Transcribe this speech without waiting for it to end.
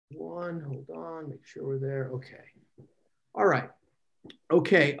One, hold on, make sure we're there. Okay. All right.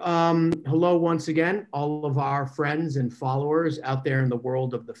 Okay. Hello once again, all of our friends and followers out there in the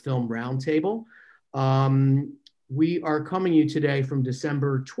world of the Film Roundtable. Um, we are coming to you today from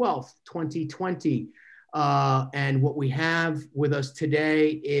December 12th, 2020. And what we have with us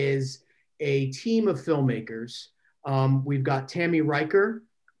today is a team of filmmakers. We've got Tammy Riker,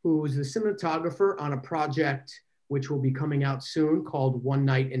 who is the cinematographer on a project which will be coming out soon called One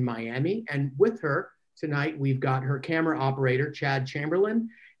Night in Miami. And with her tonight, we've got her camera operator, Chad Chamberlain,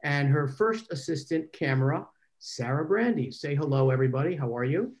 and her first assistant camera, Sarah Brandy. Say hello, everybody. How are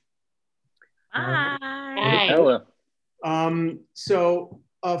you? Hi. Hello.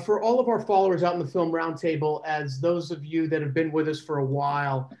 For all of our followers out in the Film Roundtable, as those of you that have been with us for a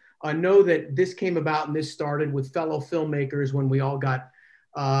while, know that this came about and this started with fellow filmmakers when we all got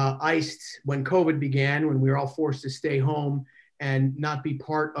iced when COVID began, when we were all forced to stay home and not be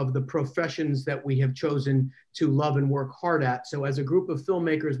part of the professions that we have chosen to love and work hard at. So as a group of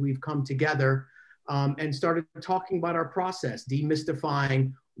filmmakers, we've come together and started talking about our process,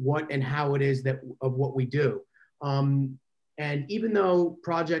 demystifying what and how it is that of what we do. And even though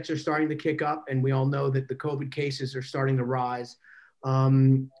projects are starting to kick up and we all know that the COVID cases are starting to rise,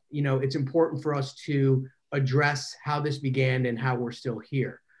 it's important for us to address how this began and how we're still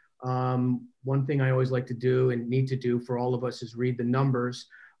here. One thing I always like to do and need to do for all of us is read the numbers,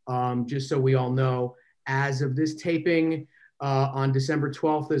 just so we all know. As of this taping on December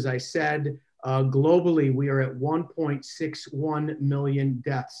 12th, as I said, globally, we are at 1.61 million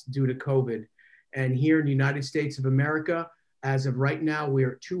deaths due to COVID. And here in the United States of America, as of right now, we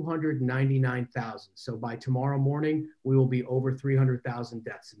are at 299,000. So by tomorrow morning, we will be over 300,000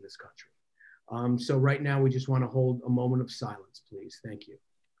 deaths in this country. So right now, we just want to hold a moment of silence, please. Thank you.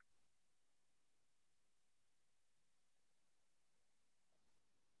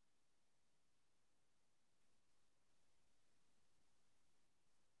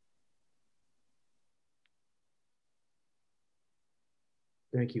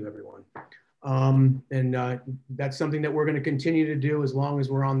 Thank you, everyone. That's something that we're going to continue to do as long as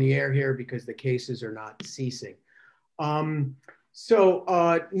we're on the air here because the cases are not ceasing. Now,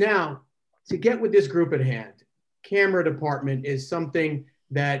 to get with this group at hand, camera department is something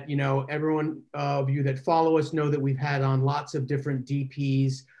that, everyone of you that follow us know that we've had on lots of different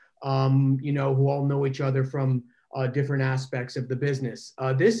DPs, who all know each other from different aspects of the business.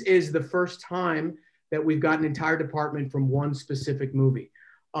 This is the first time that we've got an entire department from one specific movie.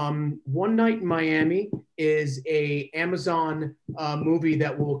 One Night in Miami is a Amazon movie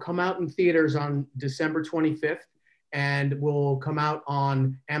that will come out in theaters on December 25th and will come out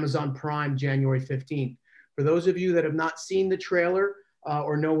on Amazon Prime January 15th. For those of you that have not seen the trailer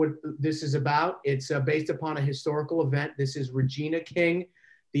or know what this is about, it's based upon a historical event. This is Regina King,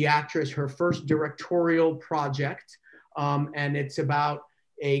 the actress, her first directorial project, and it's about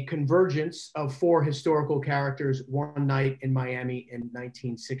a convergence of four historical characters, One Night in Miami in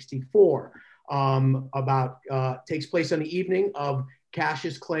 1964. Takes place on the evening of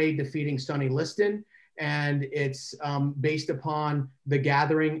Cassius Clay defeating Sonny Liston, and it's based upon the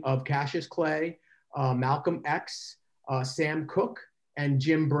gathering of Cassius Clay, Malcolm X, Sam Cooke, and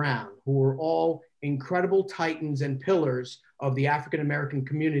Jim Brown, who were all incredible titans and pillars of the African-American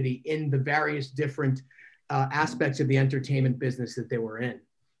community in the various different aspects of the entertainment business that they were in.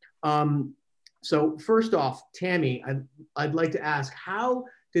 So first off, Tammy, I'd like to ask, how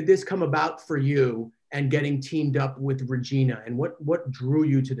did this come about for you and getting teamed up with Regina, and what drew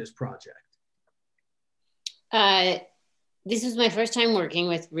you to this project? This was my first time working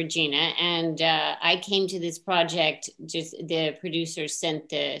with Regina, and I came to this project, just the producers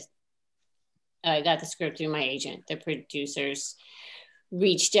I got the script through my agent. The producers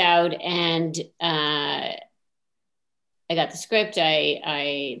reached out and I got the script. Then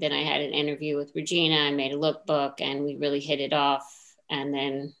I had an interview with Regina. I made a lookbook, and we really hit it off. And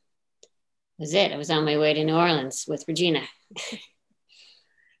then that was it. I was on my way to New Orleans with Regina.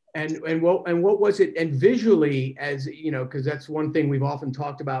 And what was it? And visually, as you know, because that's one thing we've often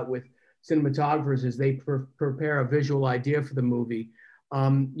talked about with cinematographers is they prepare a visual idea for the movie.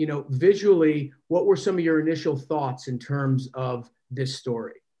 Visually, what were some of your initial thoughts in terms of this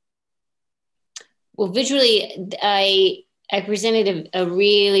story? Well, visually, I presented a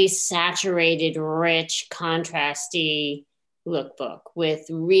really saturated, rich, contrasty lookbook with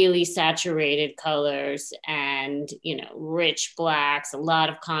really saturated colors and, rich blacks, a lot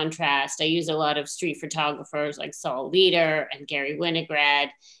of contrast. I use a lot of street photographers like Saul Leader and Gary Winograd.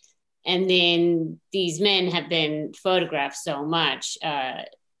 And then these men have been photographed so much,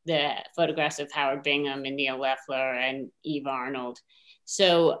 the photographs of Howard Bingham and Neil Leffler and Eve Arnold.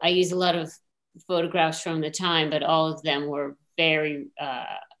 So I use a lot of photographs from the time, but all of them were very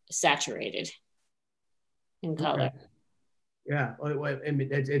saturated in color. Okay. Yeah, I mean,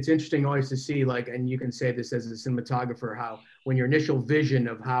 it's interesting always to see, like, and you can say this as a cinematographer, how when your initial vision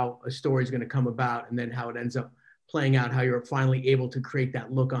of how a story is going to come about and then how it ends up playing out, how you're finally able to create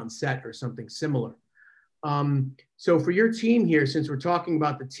that look on set or something similar. So for your team here, since we're talking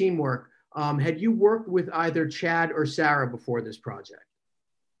about the teamwork, had you worked with either Chad or Sarah before this project?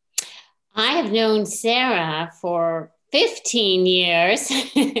 I have known Sarah for 15 years.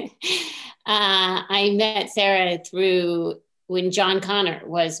 I met Sarah through when John Connor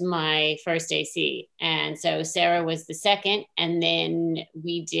was my first AC. And so Sarah was the second. And then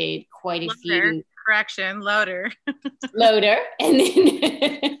we did quite a few. Correction, Loader. Loader. And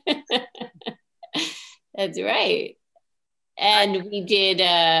then that's right. And we did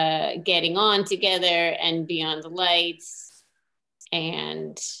Getting On together and Beyond the Lights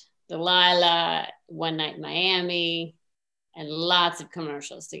and Delilah, One Night in Miami, and lots of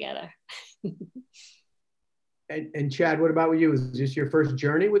commercials together. And Chad, what about you? Is this your first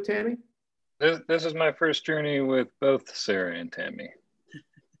journey with Tammy? This is my first journey with both Sarah and Tammy.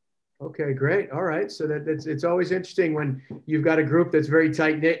 Okay, great. All right. So it's always interesting when you've got a group that's very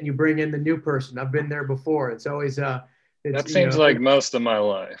tight knit and you bring in the new person. I've been there before. It's always that seems like most of my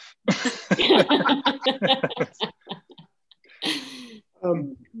life. There's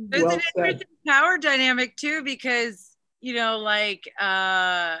an interesting power dynamic too, because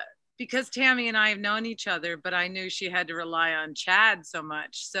because Tammy and I have known each other, but I knew she had to rely on Chad so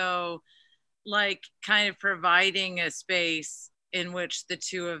much. So like kind of providing a space in which the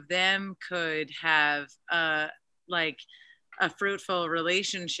two of them could have like a fruitful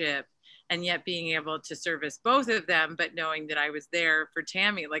relationship, and yet being able to service both of them, but knowing that I was there for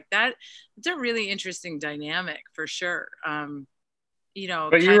Tammy, like that, it's a really interesting dynamic for sure.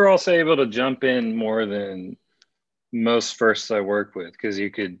 But you were also able to jump in more than most firsts I work with, because you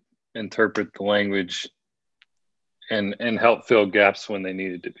could interpret the language and help fill gaps when they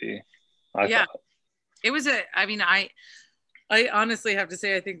needed to be. I thought. It was I honestly have to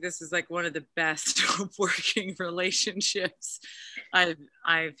say, I think this is like one of the best working relationships I've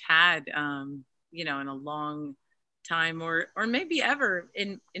had, in a long time, or maybe ever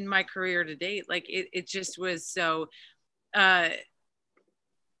in my career to date. Like it just was so,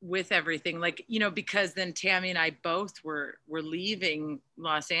 with everything, like, because then Tammy and I both were leaving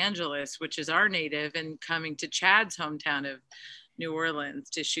Los Angeles, which is our native, and coming to Chad's hometown of New Orleans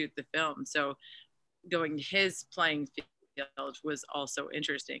to shoot the film. So going to his playing field was also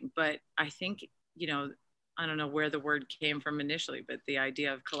interesting. But I think, I don't know where the word came from initially, but the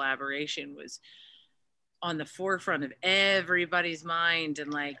idea of collaboration was on the forefront of everybody's mind,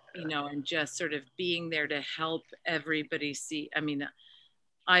 and like, and just sort of being there to help everybody see. I mean,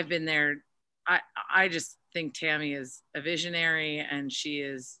 I've been there. I just think Tammy is a visionary, and she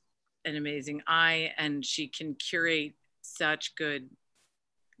is an amazing eye, and she can curate such good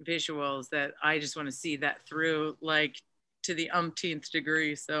visuals that I just want to see that through, like, to the umpteenth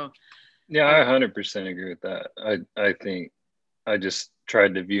degree. So yeah, I 100% agree with that. I think I just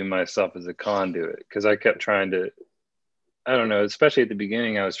tried to view myself as a conduit, because I kept trying to, I don't know, especially at the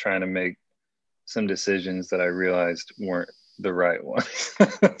beginning, I was trying to make some decisions that I realized weren't the right one.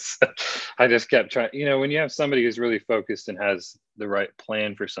 So I just kept trying, when you have somebody who's really focused and has the right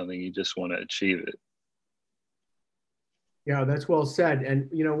plan for something, you just want to achieve it. Yeah, that's well said. And,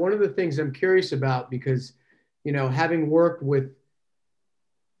 one of the things I'm curious about, because, having worked with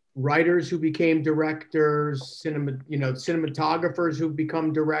writers who became directors, cinematographers who've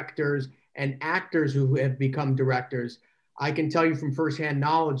become directors, and actors who have become directors, I can tell you from firsthand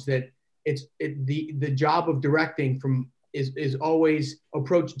knowledge that the job of directing is always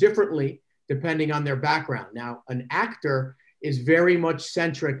approached differently depending on their background. Now, an actor is very much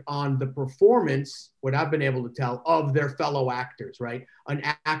centric on the performance, what I've been able to tell, of their fellow actors, right? An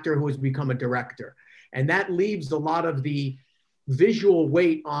actor who has become a director. And that leaves a lot of the visual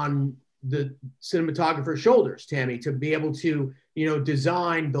weight on the cinematographer's shoulders, Tammy, to be able to,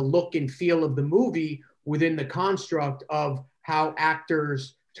 design the look and feel of the movie within the construct of how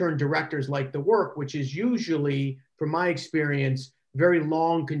actors turn directors like the work, which is usually, from my experience, very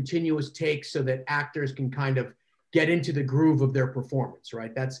long, continuous takes so that actors can kind of get into the groove of their performance,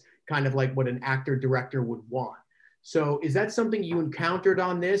 right? That's kind of like what an actor director would want. So is that something you encountered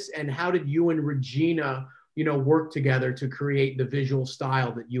on this? And how did you and Regina, work together to create the visual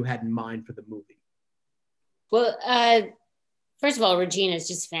style that you had in mind for the movie? Well, first of all, Regina is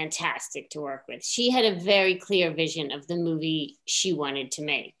just fantastic to work with. She had a very clear vision of the movie she wanted to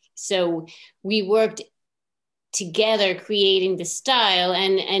make. So we worked together creating the style.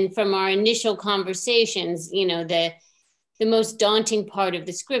 And from our initial conversations, you know, the most daunting part of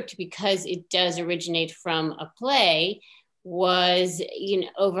the script, because it does originate from a play, was, you know,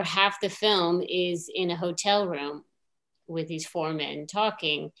 over half the film is in a hotel room with these four men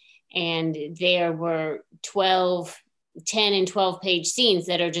talking. And there were 10 and 12 page scenes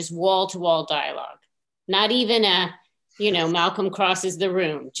that are just wall to wall dialogue. Not even a, you know, Malcolm crosses the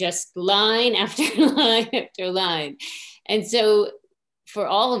room, just line after line after line. And so for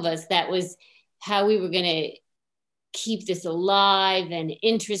all of us, that was how we were going to keep this alive and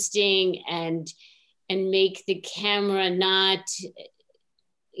interesting, and make the camera not,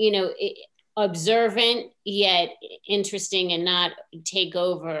 you know, observant yet interesting, and not take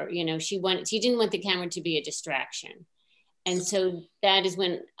over. You know, she didn't want the camera to be a distraction. And so that is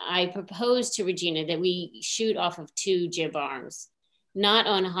when I proposed to Regina that we shoot off of 2 jib arms, not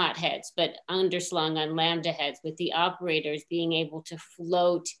on hot heads, but underslung on lambda heads, with the operators being able to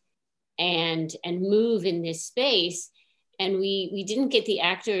float and move in this space. And we didn't get the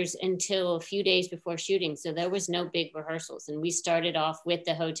actors until a few days before shooting. So there was no big rehearsals. And we started off with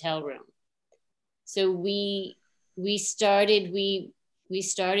the hotel room. So we did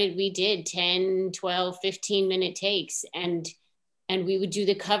 10, 12, 15-minute takes, and we would do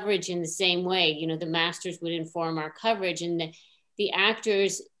the coverage in the same way. You know, the masters would inform our coverage, and the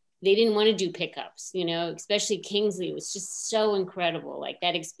actors, they didn't want to do pickups, you know, especially Kingsley. It was just so incredible. Like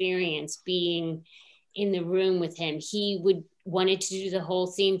that experience being in the room with him, he wanted to do the whole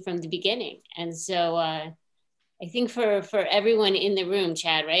scene from the beginning. And so I think for everyone in the room,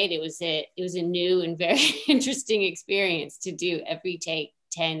 Chad, right? It was a new and very interesting experience to do every take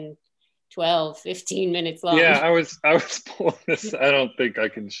 10, 12, 15 minutes long. Yeah, I was pulling this. I don't think I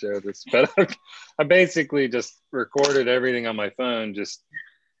can share this, but I basically just recorded everything on my phone, just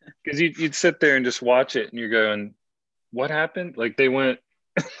because you'd sit there and just watch it and you're going, what happened? Like they went,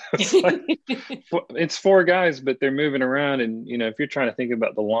 it's 4 guys, but they're moving around. And, you know, if you're trying to think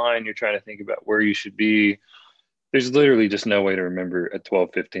about the line, you're trying to think about where you should be. There's literally just no way to remember a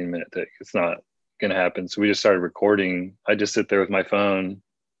 12, 15-minute take. It's not going to happen. So we just started recording. I just sit there with my phone,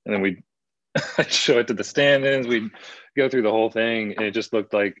 and then I'd show it to the stand-ins. We'd go through the whole thing, and it just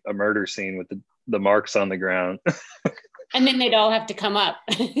looked like a murder scene with the marks on the ground. And then they'd all have to come up.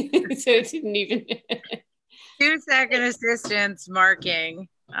 So it didn't even... 2 second assistants marking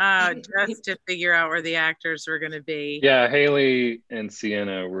just to figure out where the actors were going to be. Yeah, Haley and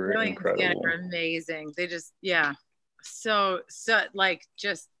Sienna were incredible. Sienna were amazing. They just, so like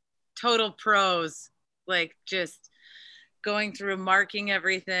just total pros, like just going through marking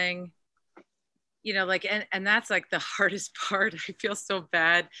everything, you know, like, and that's like the hardest part. I feel so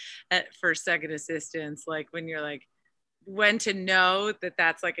bad for second assistants, like when you're like, when to know that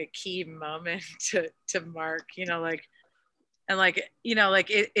that's like a key moment to mark, you know, like, and like, you know, like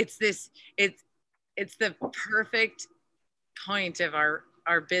it's the perfect point of our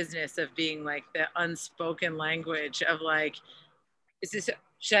business of being like the unspoken language of like,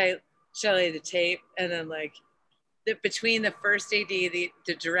 should I lay the tape? And then like between the first AD, the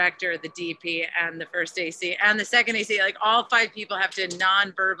director, the DP, and the first AC and the second AC, like all 5 people have to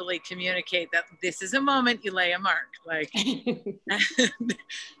non-verbally communicate that this is a moment you lay a mark, like,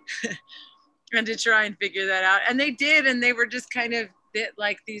 and to try and figure that out. And they did, and they were just kind of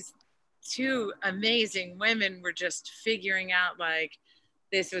like these 2 amazing women were just figuring out like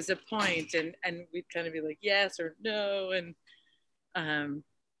this was a point, and we'd kind of be like yes or no, and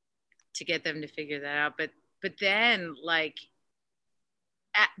to get them to figure that out. But then like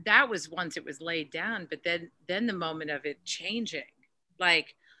that was once it was laid down, but then the moment of it changing,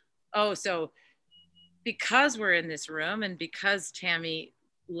 like, oh, so because we're in this room and because Tammy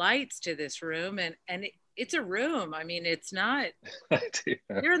lights to this room, and it's a room. I mean, it's not,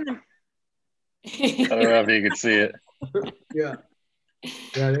 you're in the, I don't know if you can see it. Yeah.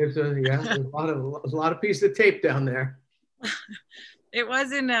 There's a lot of pieces of tape down there. It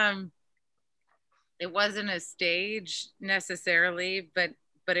wasn't a stage necessarily, but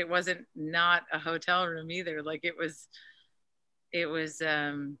it wasn't not a hotel room either. Like it was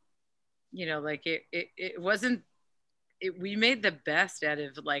you know, like it wasn't, we made the best out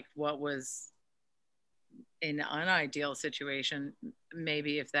of like what was an unideal situation,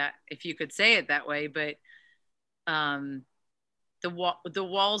 maybe, if you could say it that way. But the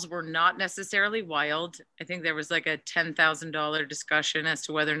walls were not necessarily wild. I think there was like a $10,000 discussion as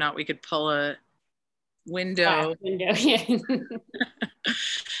to whether or not we could pull a window. Yeah.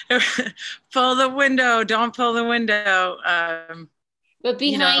 Pull the window, don't pull the window. But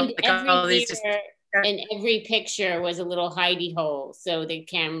behind, you know, like every mirror and every picture was a little hidey hole, so the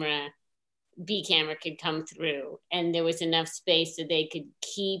camera B camera could come through, and there was enough space so they could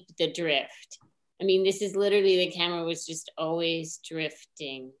keep the drift. I mean, this is literally, the camera was just always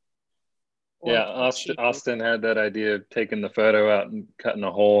drifting. Yeah, Austin had that idea of taking the photo out and cutting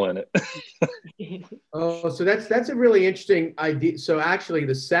a hole in it. Oh, so that's a really interesting idea. So actually,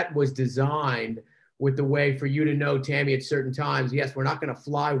 the set was designed with the way for you to know, Tammy, at certain times, yes, we're not going to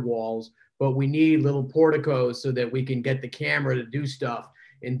fly walls, but we need little porticos so that we can get the camera to do stuff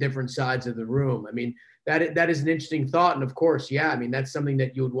in different sides of the room. I mean, that is an interesting thought. And of course, yeah, I mean, that's something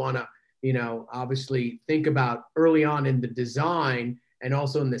that you would want to, you know, obviously think about early on in the design and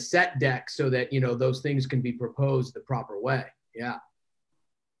also in the set deck so that, you know, those things can be proposed the proper way. Yeah.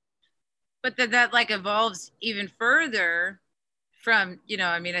 But that like evolves even further from, you know,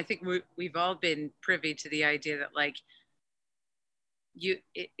 I mean, I think we've all been privy to the idea that like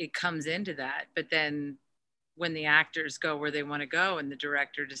it comes into that, but then when the actors go where they want to go and the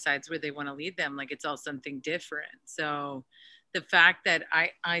director decides where they want to lead them, like it's all something different. So the fact that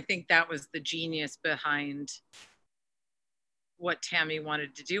I think that was the genius behind what Tammy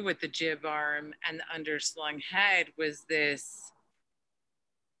wanted to do with the jib arm and the underslung head was this,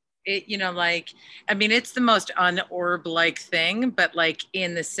 it, you know, like, I mean, it's the most un-Orb-like thing, but like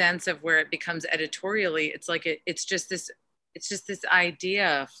in the sense of where it becomes editorially, it's like, it's just this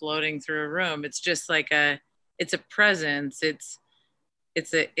idea floating through a room. It's just like it's a presence. It's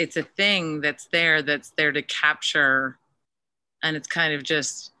a thing that's there to capture. And it's kind of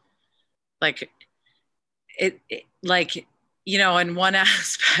just like, it like, you know, in one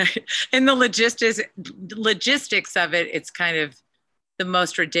aspect, in the logistics of it, it's kind of the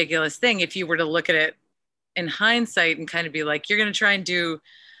most ridiculous thing. If you were to look at it in hindsight and kind of be like, you're going to try and do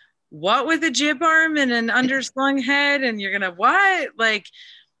what with a jib arm and an underslung head, and you're going to what? Like,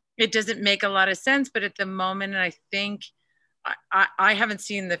 it doesn't make a lot of sense. But at the moment, and I think I haven't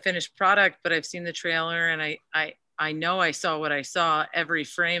seen the finished product, but I've seen the trailer, and I know I saw what I saw, every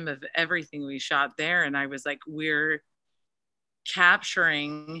frame of everything we shot there. And I was like, we're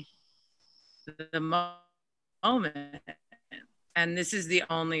capturing the moment. And this is the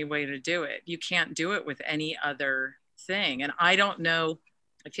only way to do it. You can't do it with any other thing. And I don't know,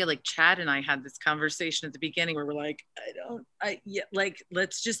 I feel like Chad and I had this conversation at the beginning where we're like,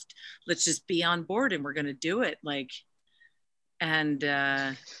 let's just be on board and we're going to do it. Like, and,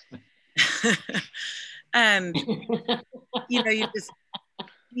 and, you know,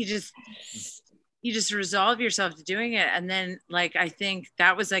 you just resolve yourself to doing it. And then like, I think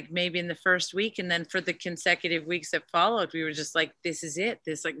that was like maybe in the first week. And then for the consecutive weeks that followed, we were just like, this is it.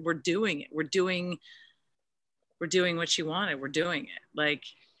 This, like, we're doing it. We're doing what she wanted. We're doing it. Like,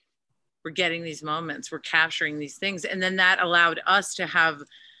 we're getting these moments, we're capturing these things. And then that allowed us to have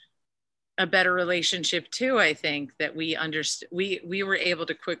a better relationship too. I think that we understood, we were able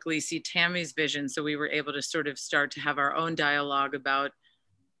to quickly see Tammy's vision. So we were able to sort of start to have our own dialogue about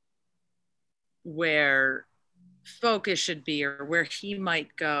where focus should be or where he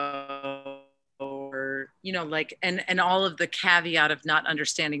might go, or, you know, like, and all of the caveat of not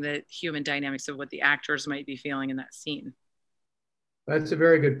understanding the human dynamics of what the actors might be feeling in that scene. That's a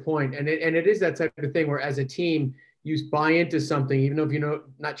very good point. And it is that type of thing where as a team, you buy into something, even though if you're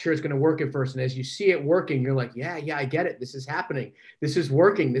not sure it's going to work at first. And as you see it working, you're like, yeah, I get it. This is happening. This is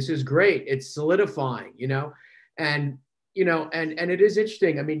working. This is great. It's solidifying, you know? And, you know, and it is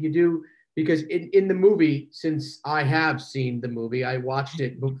interesting. I mean, you do, because in the movie, since I have seen the movie, I watched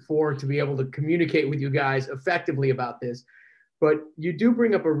it before to be able to communicate with you guys effectively about this. But you do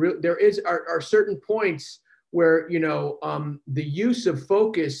bring up there are certain points where, you know, the use of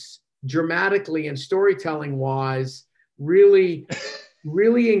focus dramatically and storytelling wise really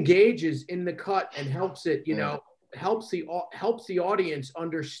engages in the cut and helps it, you know, helps the audience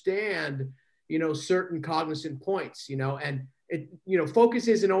understand, you know, certain cognizant points, you know, and it, you know, focus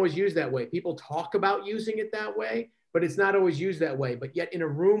isn't always used that way. People talk about using it that way, but it's not always used that way. But yet in a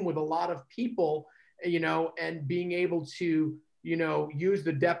room with a lot of people, you know, and being able to, you know, use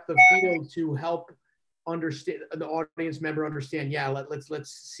the depth of field to help understand the audience member understand, yeah,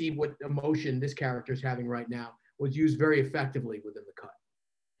 let's see what emotion this character is having right now, was used very effectively within the cut.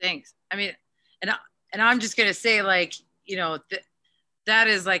 Thanks. I mean, and I'm just gonna say, like, you know, that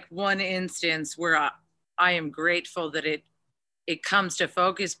is like one instance where I am grateful that it comes to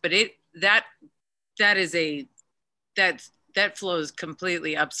focus, but that flows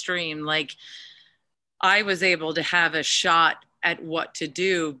completely upstream. Like, I was able to have a shot at what to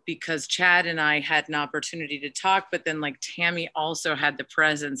do because Chad and I had an opportunity to talk, but then like Tammy also had the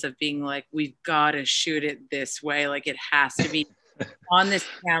presence of being like, we've got to shoot it this way. Like, it has to be on this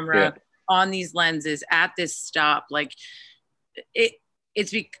camera, on these lenses, at this stop. Like,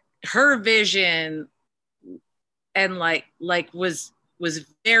 her vision and like was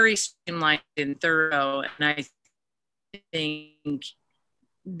very streamlined and thorough. And I think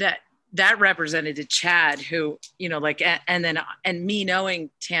that represented to Chad, who, you know, like, and me knowing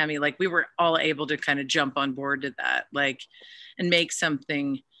Tammy, like we were all able to kind of jump on board to that, like, and make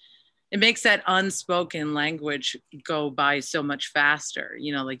something. It makes that unspoken language go by so much faster,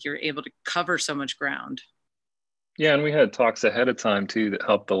 you know, like you're able to cover so much ground. Yeah, and we had talks ahead of time too that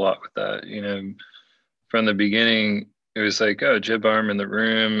helped a lot with that. You know, from the beginning, it was like, oh, Jib Arm in the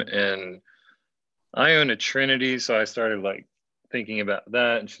room, and I own a Trinity, so I started like thinking about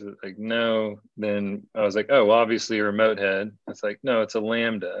that, and she's like, no. Then I was like, oh, well, obviously a remote head. It's like, no, it's a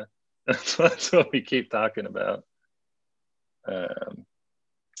Lambda. That's what we keep talking about.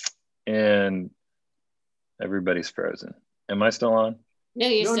 And everybody's frozen. Am I still on? No,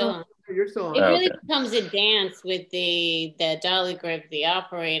 you're still on. You're still on. It really okay. becomes a dance with the dolly grip, the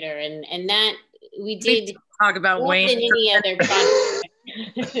operator, and that we did talk about more Wayne than any other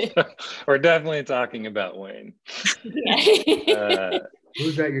project. We're definitely talking about Wayne. Yeah.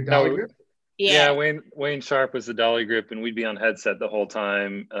 Who's that? Your dolly grip? Yeah, Wayne Sharp was the dolly grip, and we'd be on headset the whole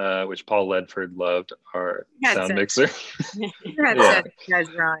time, which Paul Ledford loved, our sound mixer. Headset, guys,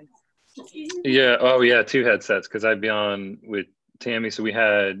 Ron. Yeah. Oh, yeah. 2 headsets, because I'd be on with Tammy. So we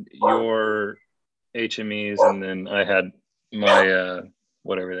had your HMEs, and then I had my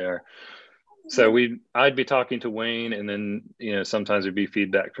whatever they are. So I'd be talking to Wayne, and then, you know, sometimes there'd be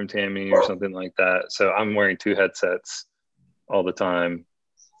feedback from Tammy or something like that. So I'm wearing 2 headsets all the time,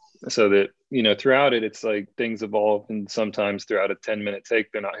 so that, you know, throughout it, it's like things evolve, and sometimes throughout a 10-minute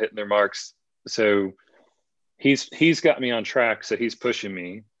take, they're not hitting their marks. So he's got me on track, so he's pushing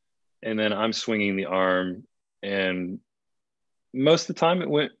me, and then I'm swinging the arm, and most of the time it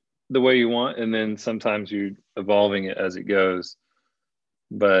went the way you want, and then sometimes you're evolving it as it goes.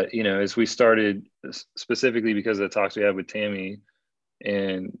 But, you know, as we started, specifically because of the talks we had with Tammy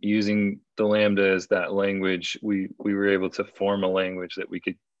and using the Lambda as that language, we were able to form a language that we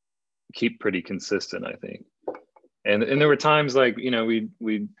could keep pretty consistent, I think. And there were times like, you know,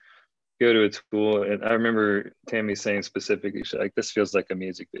 we'd go to a school, and I remember Tammy saying specifically, she's like, this feels like a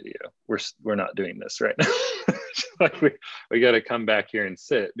music video. We're not doing this right now. Like we got to come back here and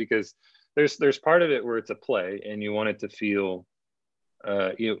sit, because there's part of it where it's a play and you want it to feel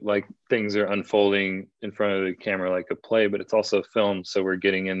like things are unfolding in front of the camera like a play, but it's also film, so we're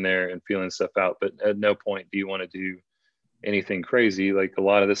getting in there and feeling stuff out. But at no point do you want to do anything crazy. Like a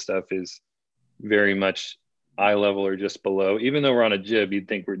lot of this stuff is very much eye level or just below. Even though we're on a jib, you'd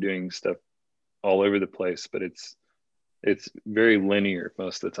think we're doing stuff all over the place, but it's very linear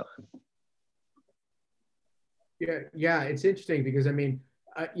most of the time. Yeah, it's interesting because, I mean,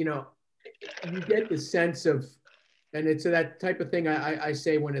 you know, you get the sense of, and it's that type of thing I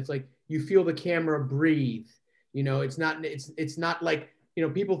say when it's like you feel the camera breathe. You know, it's not like, you know,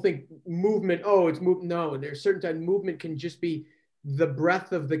 people think movement, oh, it's movement. No, there's certain time movement can just be the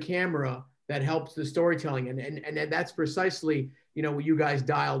breath of the camera that helps the storytelling. And that's precisely, you know, what you guys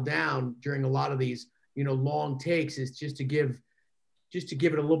dialed down during a lot of these, you know, long takes, is just to give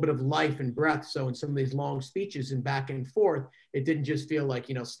it a little bit of life and breath. So in some of these long speeches and back and forth, it didn't just feel like,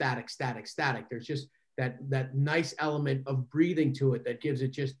 you know, static. There's just that nice element of breathing to it that gives it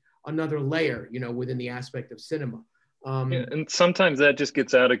just another layer, you know, within the aspect of cinema. Yeah, and sometimes that just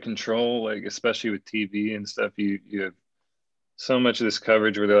gets out of control, like especially with TV and stuff. You have so much of this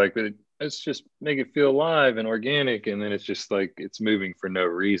coverage where they're like, let's just make it feel alive and organic, and then it's just like it's moving for no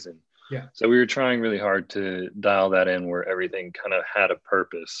reason. Yeah. So we were trying really hard to dial that in where everything kind of had a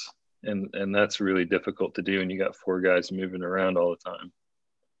purpose, and that's really difficult to do when you got 4 guys moving around all the time.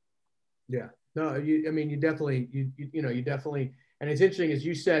 Yeah. No, you definitely, and it's interesting, as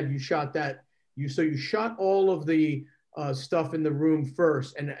you said, you shot that. You shot all of the stuff in the room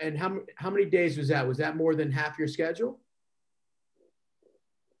first, and how many days was that? Was that more than half your schedule?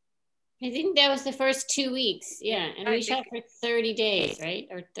 I think that was the first 2 weeks. Yeah, and we shot for 30 days, right?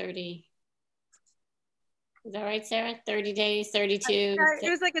 Or 30. Is that right, Sarah? 30 days, 32. It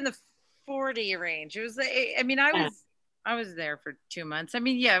was like in the 40 range. It was. I mean, I was there for 2 months. I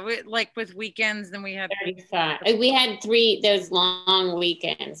mean, yeah, like with weekends, then we had 35. We had 3 those long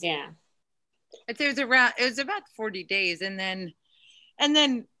weekends. Yeah. It was about 40 days, and then,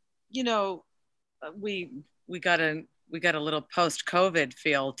 you know, we got a little post-COVID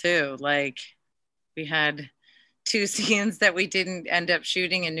feel too. Like we had 2 scenes that we didn't end up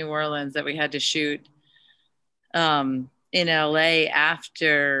shooting in New Orleans that we had to shoot in LA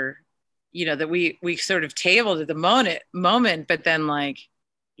after, you know, that we sort of tabled at the moment, but then, like,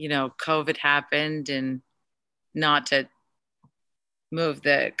 you know, COVID happened, and not to move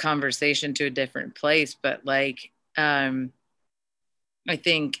the conversation to a different place. But like, I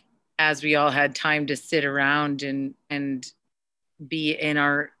think as we all had time to sit around and be in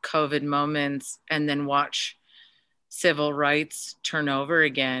our COVID moments and then watch civil rights turn over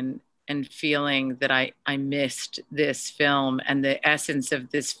again, and feeling that I missed this film and the essence of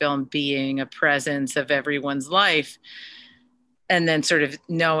this film being a presence of everyone's life. And then sort of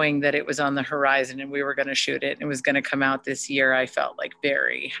knowing that it was on the horizon and we were going to shoot it and it was going to come out this year, I felt like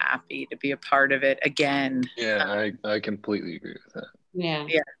very happy to be a part of it again. Yeah, I completely agree with that. Yeah.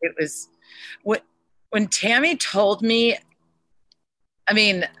 Yeah, it was when Tammy told me, I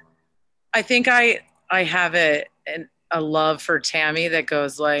mean, I think I have a love for Tammy that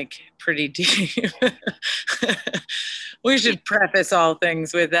goes like pretty deep. We should preface all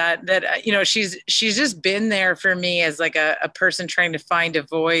things with that, you know, she's just been there for me as like a person trying to find a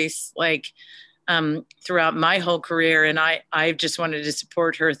voice, like throughout my whole career. And I just wanted to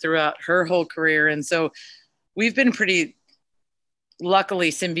support her throughout her whole career. And so we've been pretty luckily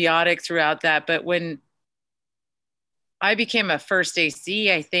symbiotic throughout that. But when I became a first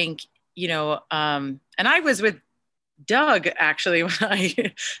AC, I think, you know, and I was with Doug actually when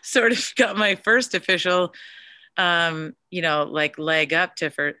I sort of got my first official, you know, like leg up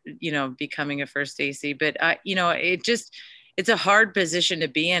to, you know, becoming a first AC. But you know, it's a hard position to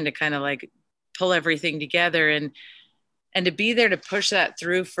be in, to kind of like pull everything together and to be there to push that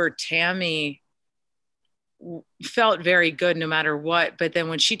through for Tammy felt very good no matter what. But then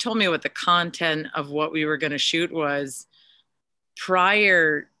when she told me what the content of what we were going to shoot was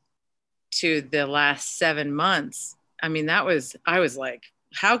prior to the last 7 months, I mean, I was like,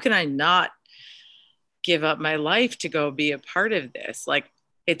 how can I not give up my life to go be a part of this? Like,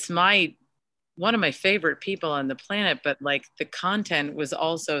 it's one of my favorite people on the planet, but like the content was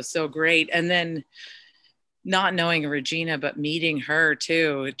also so great. And then not knowing Regina, but meeting her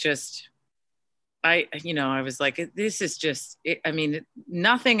too, it just, I was like, this is just, I mean,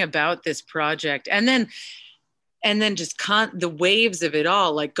 nothing about this project. And then just the waves of it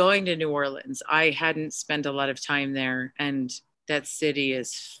all, like going to New Orleans. I hadn't spent a lot of time there, and that city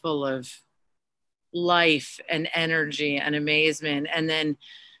is full of life and energy and amazement. And then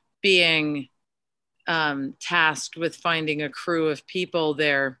being tasked with finding a crew of people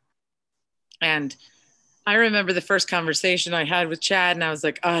there. And I remember the first conversation I had with Chad, and I was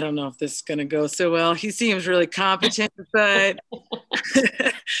like, I don't know if this is going to go so well. He seems really competent, but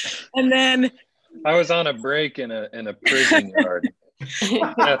and then I was on a break in a prison yard.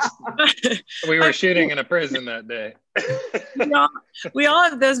 We were shooting in a prison that day. We all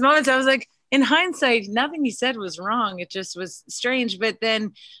have those moments. I was like, in hindsight, nothing he said was wrong. It just was strange. But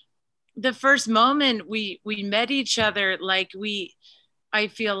then the first moment we met each other, like I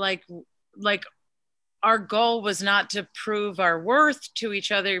feel like our goal was not to prove our worth to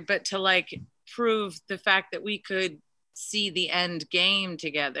each other, but to like prove the fact that we could see the end game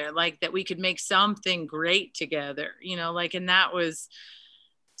together, like that we could make something great together, you know, like, and that was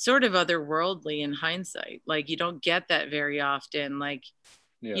sort of otherworldly in hindsight. Like, you don't get that very often. Like,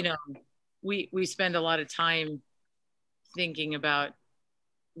 yeah. You know, we spend a lot of time thinking about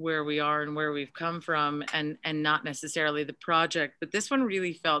where we are and where we've come from, and not necessarily the project. But this one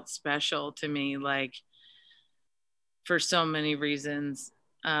really felt special to me, like, for so many reasons.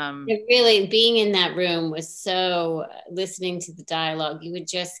 It really, being in that room was so, listening to the dialogue, you would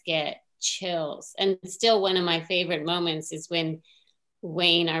just get chills. And still, one of my favorite moments is when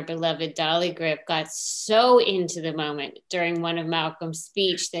Wayne, our beloved Dolly Grip, got so into the moment during one of Malcolm's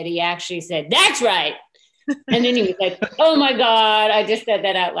speech that he actually said, "That's right." And then he was like, "Oh my God, I just said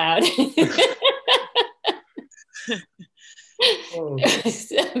that out loud." Oh,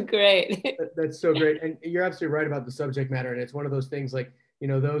 so great. That's so great. And you're absolutely right about the subject matter. And it's one of those things, like, you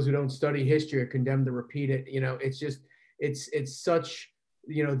know, those who don't study history are condemned to repeat it. You know, it's just, it's such,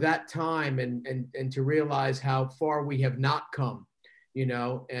 you know, that time and to realize how far we have not come, you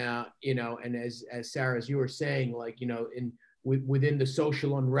know, and as Sarah, as you were saying, like, you know, within the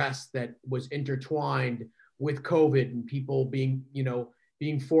social unrest that was intertwined with COVID and people being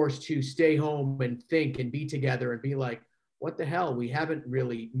forced to stay home and think and be together and be like, what the hell? We haven't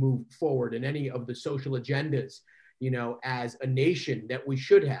really moved forward in any of the social agendas, you know, as a nation that we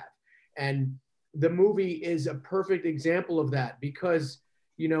should have. And the movie is a perfect example of that, because,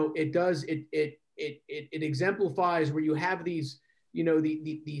 you know, it exemplifies where you have these, you know,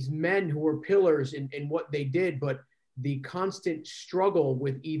 these men who are pillars in what they did, but the constant struggle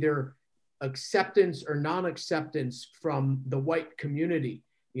with either acceptance or non-acceptance from the white community,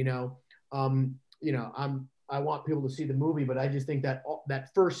 you know. I want people to see the movie, but I just think that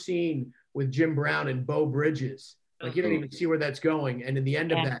that first scene with Jim Brown and Beau Bridges, Like you don't even see where that's going. And in the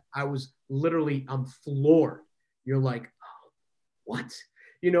end of that, I was literally, I'm floored. You're like, oh, what?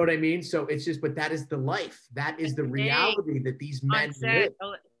 You know what I mean? So it's just, but that is the life. That is the reality that these men live.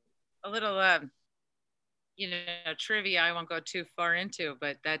 A little, you know, trivia I won't go too far into,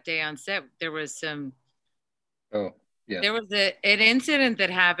 but that day on set, there was some, there was an incident that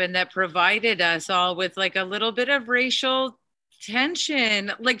happened that provided us all with like a little bit of racial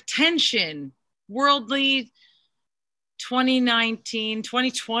tension, worldly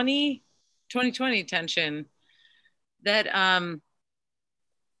 2020 tension that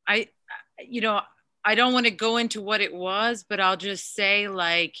I you know, I don't want to go into what it was, but I'll just say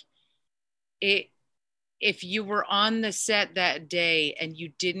like if you were on the set that day and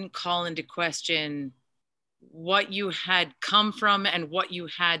you didn't call into question what you had come from and what you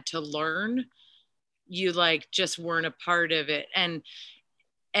had to learn, you like just weren't a part of it. And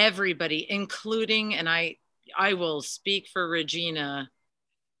everybody, including, and I will speak for Regina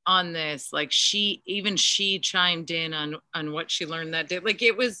on this, like she chimed in on what she learned that day. Like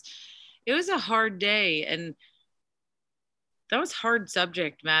it was a hard day, and that was hard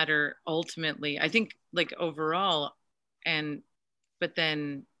subject matter ultimately, I think, like overall. But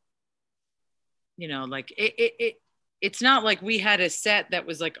then, you know, like it's not like we had a set that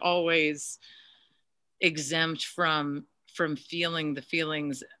was like always exempt from feeling the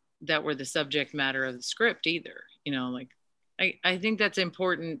feelings that were the subject matter of the script either, you know. Like I think that's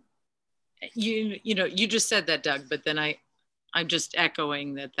important. You know, you just said that, Doug, but then I'm just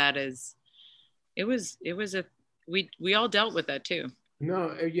echoing that is, it was we all dealt with that too.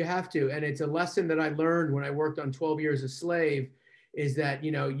 No, you have to. And it's a lesson that I learned when I worked on 12 Years a Slave, is that,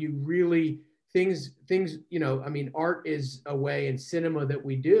 you know, you really, things, you know, I mean, art is a way, in cinema that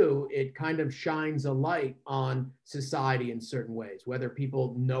we do, it kind of shines a light on society in certain ways, whether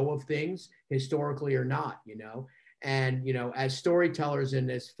people know of things historically or not, you know. And, you know, as storytellers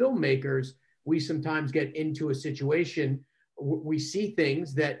and as filmmakers, we sometimes get into a situation, we see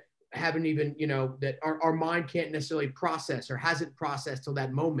things that haven't even, you know, that our mind can't necessarily process or hasn't processed till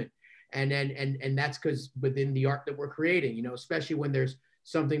that moment. And that's because within the art that we're creating, you know, especially when there's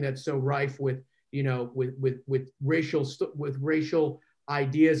something that's so rife with, you know, with racial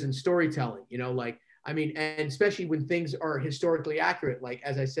ideas and storytelling, you know, like, I mean, and especially when things are historically accurate, like,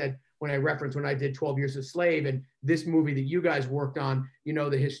 as I said, when I did 12 Years a Slave, and this movie that you guys worked on, you know,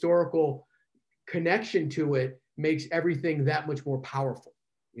 the historical connection to it makes everything that much more powerful,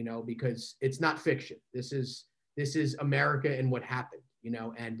 you know, because it's not fiction. This is America and what happened, you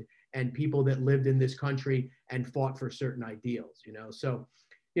know, and people that lived in this country and fought for certain ideals, you know. So,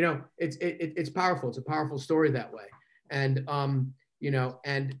 you know, it's powerful. It's a powerful story that way. And, you know,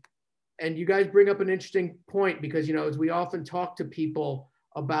 and you guys bring up an interesting point, because, you know, as we often talk to people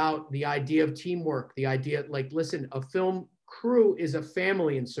about the idea of teamwork, the idea, like, listen, a film crew is a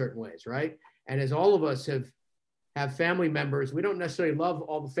family in certain ways, right? And as all of us have family members, we don't necessarily love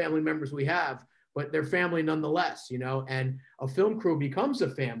all the family members we have, but they're family nonetheless, you know. And a film crew becomes a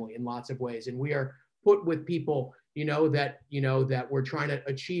family in lots of ways, and we are put with people, you know, that we're trying to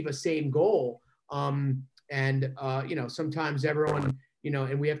achieve a same goal. You know, sometimes everyone, you know,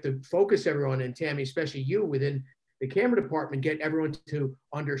 and we have to focus everyone, and Tammy, especially you within the camera department, get everyone to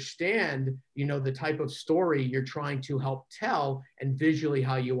understand, you know, the type of story you're trying to help tell and visually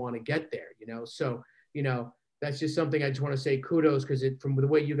how you want to get there, you know. So, you know, that's just something I just want to say kudos, because from the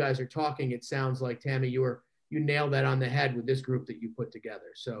way you guys are talking, it sounds like, Tammy, you nailed that on the head with this group that you put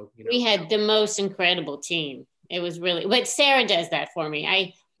together. So, you know, we had the most incredible team. It was really, but Sarah does that for me.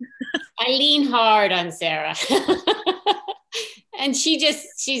 I lean hard on Sarah. And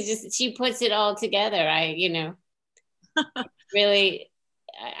she puts it all together. You know, really,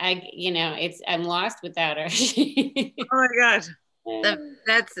 you know, I'm lost without her. Oh my God.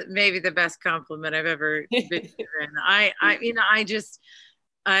 That's maybe the best compliment I've ever been given. I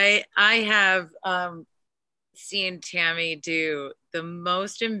have seen Tammy do the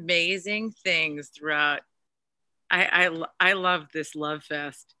most amazing things throughout. I love this love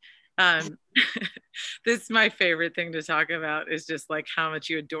fest. This is my favorite thing to talk about, is just like how much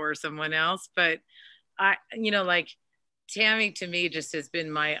you adore someone else. But you know, like, Tammy to me just has been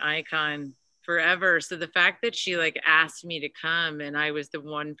my icon forever. So the fact that she like asked me to come, and I was the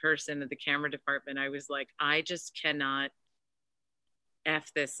one person at the camera department, I was like, I just cannot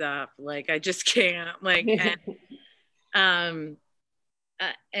F this up. Like, I just can't, like, and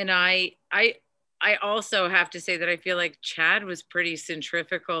I also have to say that I feel like Chad was pretty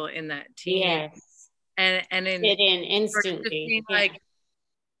centrifugal in that team. Yes. And fit in instantly. Like,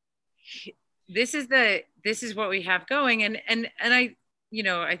 this is what we have going. And I, you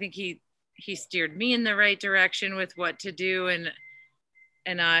know, I think he he steered me in the right direction with what to do and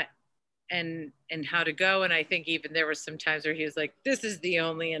how to go. And I think even there were some times where he was like, this is the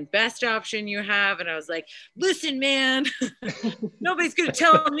only and best option you have. And I was like, listen, man, nobody's going to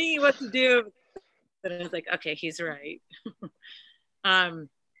tell me what to do. But I was like, okay, he's right.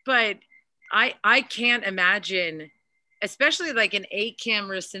 But I can't imagine, especially like an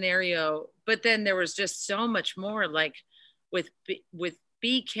 8-camera scenario, but then there was just so much more, like with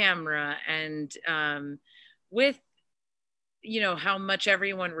B camera and with, you know, how much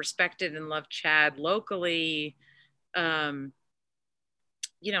everyone respected and loved Chad locally. You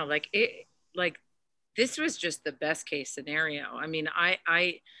know, like this was just the best case scenario. I mean,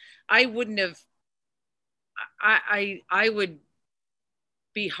 I wouldn't have, I would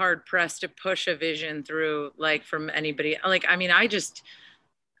be hard pressed to push a vision through, like, from anybody. Like, I mean,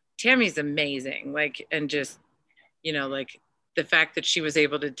 Tammy's amazing. Like, and just, you know, like the fact that she was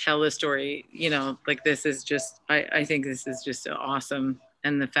able to tell the story, you know, like this is just, I think this is just awesome.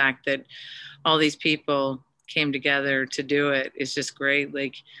 And the fact that all these people came together to do it is just great.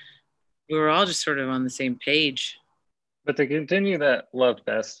 Like, we were all just sort of on the same page. But to continue that love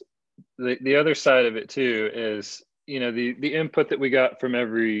fest, the other side of it too is, you know, the input that we got from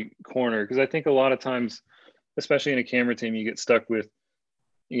every corner. Because I think a lot of times, especially in a camera team, you get stuck with,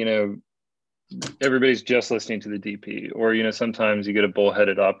 you know, everybody's just listening to the DP, or, you know, sometimes you get a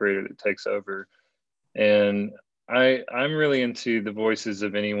bullheaded operator that takes over. And I'm really into the voices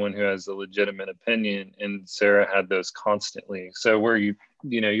of anyone who has a legitimate opinion, and Sarah had those constantly. So where you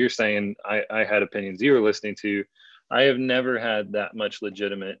know, you're saying I had opinions you were listening to, I have never had that much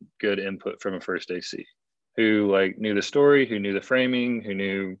legitimate good input from a first AC who like knew the story, who knew the framing, who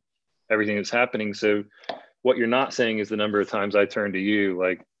knew everything that's happening. So what you're not saying is the number of times I turned to you,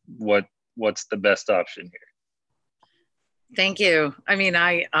 like, what's the best option here? Thank you. I mean,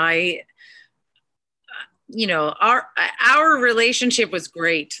 I you know, our relationship was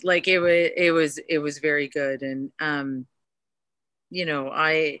great. Like it was very good. And you know,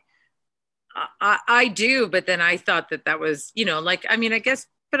 I do, but then I thought that was, you know, like, I mean, I guess,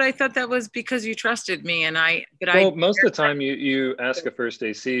 but I thought that was because you trusted me. And most of the time you ask a first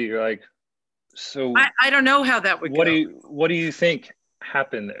AC, you're like, so I don't know how that would go. What do you think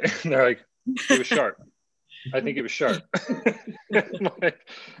happened there? And they're like, it was sharp. I think it was sharp.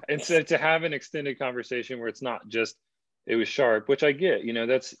 And so to have an extended conversation where it's not just, it was sharp, which I get, you know,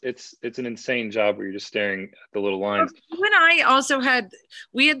 it's an insane job where you're just staring at the little lines. When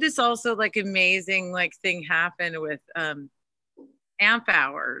we had this also like amazing like thing happen with amp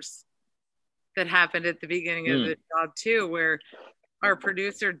hours that happened at the beginning of the job too, where our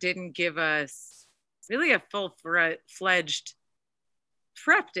producer didn't give us really a full-fledged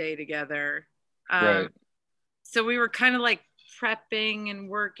prep day together. Right. So we were kind of like prepping and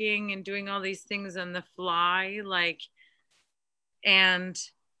working and doing all these things on the fly, like, and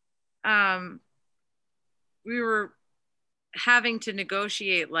we were having to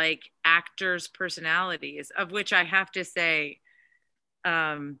negotiate like actors' personalities, of which I have to say,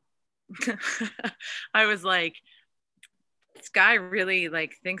 I was like, this guy really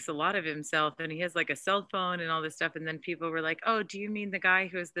like thinks a lot of himself, and he has like a cell phone and all this stuff. And then people were like, oh, do you mean the guy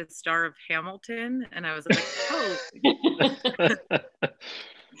who's the star of Hamilton? And I was like, oh,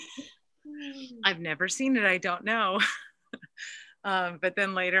 I've never seen it, I don't know. But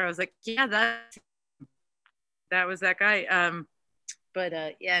then later I was like, yeah, that was that guy.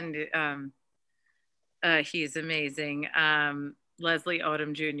 He's amazing. Leslie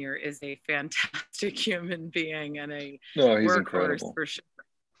Odom Jr. is a fantastic human being and a he's incredible for sure.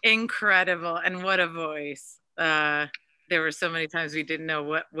 Incredible. And what a voice. There were so many times we didn't know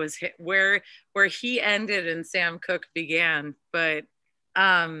what was where he ended and Sam Cooke began, but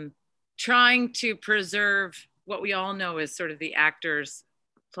trying to preserve what we all know is sort of the actor's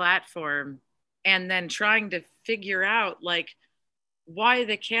platform, and then trying to figure out like why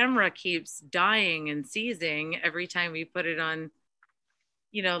the camera keeps dying and seizing every time we put it on,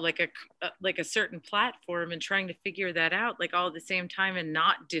 you know, like a certain platform, and trying to figure that out like all at the same time and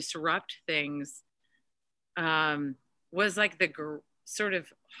not disrupt things was like the sort of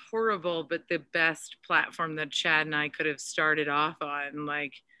horrible but the best platform that Chad and I could have started off on.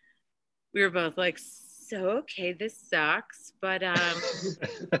 Like we were both like, so okay, this sucks, but I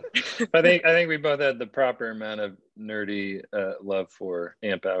think we both had the proper amount of nerdy love for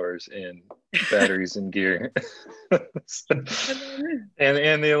amp hours and batteries and gear.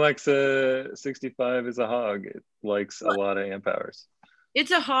 and the Alexa 65 is a hog. It likes a lot of amp hours.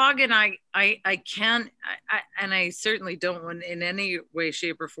 It's a hog, and I certainly don't want in any way,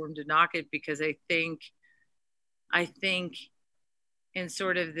 shape, or form to knock it, because I think in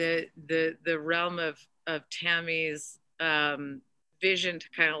sort of the realm of Tammy's vision to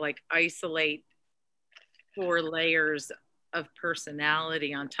kind of like isolate 4 layers of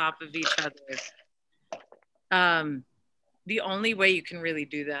personality on top of each other. The only way you can really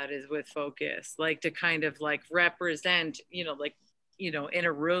do that is with focus, like to kind of like represent, like, in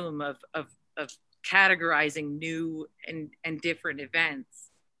a room of categorizing new and different events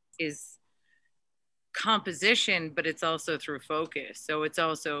is composition, but it's also through focus. So it's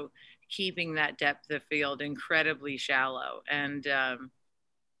also keeping that depth of field incredibly shallow. And the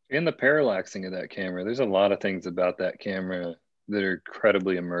parallaxing of that camera. There's a lot of things about that camera that are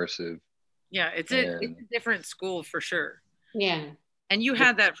incredibly immersive. Yeah, it's a different school for sure. Yeah. And you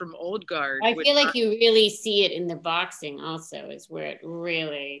had that from Old Guard. I feel like you really see it in the boxing also, is where it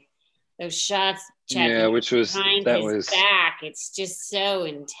really, those shots, which was, behind his back, it's just so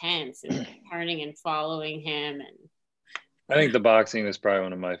intense, and turning and following him. And I think the boxing is probably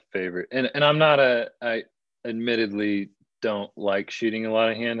one of my favorite. And I'm not I admittedly don't like shooting a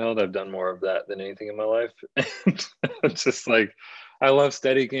lot of handheld. I've done more of that than anything in my life. It's just like, I love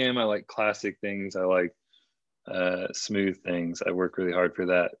Steadicam. I like classic things. I like smooth things. I work really hard for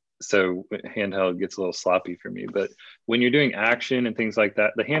that. So handheld gets a little sloppy for me. But when you're doing action and things like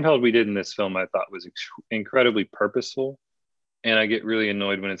that, the handheld we did in this film, I thought was incredibly purposeful. And I get really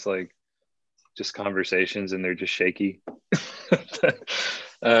annoyed when it's like just conversations and they're just shaky.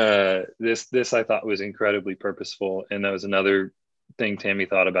 This I thought was incredibly purposeful. And that was another thing Tammy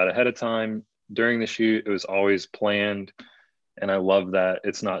thought about ahead of time. During the shoot, it was always planned. And I love that.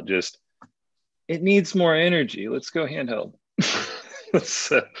 It's not just, it needs more energy, let's go handheld.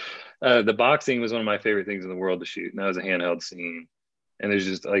 The boxing was one of my favorite things in the world to shoot, and that was a handheld scene. And there's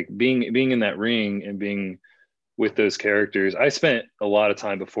just like being in that ring and being with those characters. I spent a lot of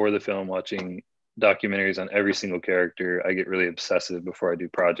time before the film watching documentaries on every single character. I get really obsessive before I do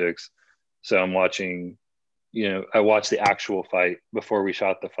projects, so I'm watching, I watched the actual fight before we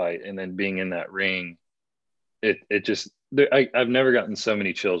shot the fight, and then being in that ring, it just, I've never gotten so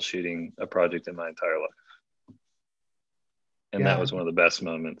many chills shooting a project in my entire life. And that was one of the best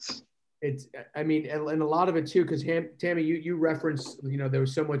moments. I mean, and a lot of it too, because Tammy, you referenced, there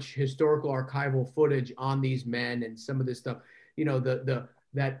was so much historical archival footage on these men and some of this stuff, which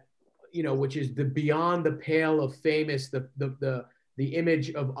is the beyond the pale of famous, the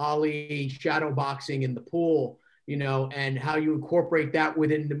image of Ali shadow boxing in the pool, and how you incorporate that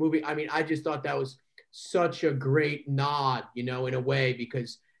within the movie. I mean, I just thought that was such a great nod, in a way,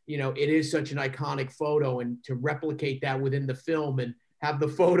 because it is such an iconic photo, and to replicate that within the film and have the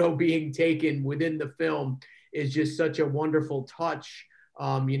photo being taken within the film is just such a wonderful touch,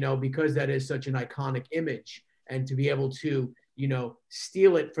 because that is such an iconic image, and to be able to,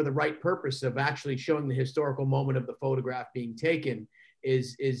 steal it for the right purpose of actually showing the historical moment of the photograph being taken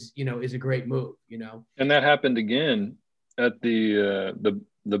is a great move, And that happened again at the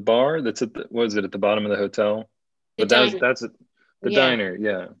bar that's at at the bottom of the hotel? But that's the diner.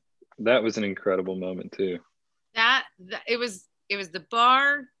 Yeah. That was an incredible moment too. It was the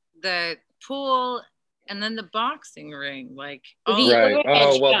bar, the pool, and then the boxing ring. Like, right.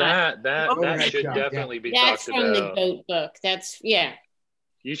 Oh, well, that should definitely be talked about. That's from the Goat book.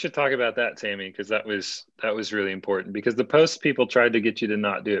 You should talk about that, Tammy, because that was really important, because the Post people tried to get you to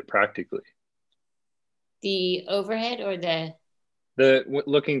not do it practically. The overhead or the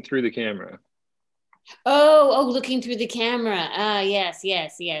looking through the camera. Oh, looking through the camera. Yes.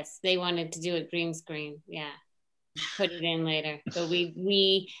 They wanted to do it green screen. Yeah. Put it in later. So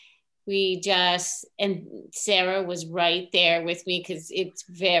we just, and Sarah was right there with me, because it's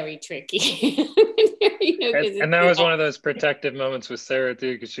very tricky. And that was one of those protective moments with Sarah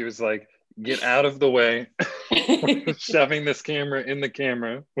too, because she was like, get out of the way. We're shoving this camera in the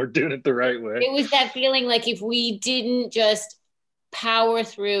camera. We're doing it the right way. It was that feeling like if we didn't just power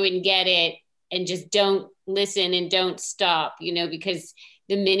through and get it and just don't listen and don't stop, because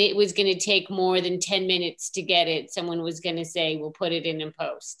the minute was going to take more than 10 minutes to get it, someone was going to say, we'll put it in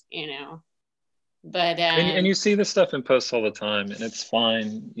post, but and you see this stuff in post all the time, and it's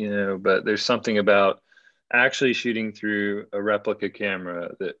fine, but there's something about actually shooting through a replica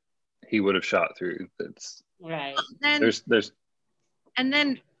camera that he would have shot through. That's right. And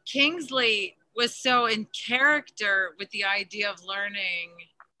then Kingsley was so in character with the idea of learning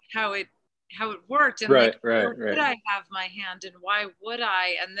how it worked, and right. Would I have my hand, and why would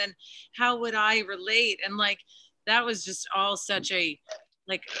I, and then how would I relate, and like that was just all such a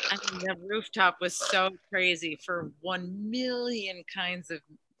the rooftop was so crazy for 1 million kinds of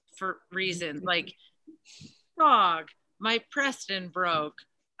reasons, like dog, my Preston broke,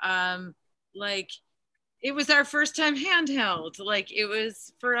 it was our first time handheld. Like it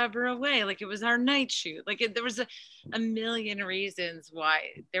was forever away. Like it was our night shoot. Like there was a million reasons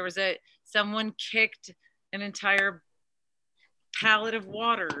why. There was someone kicked an entire pallet of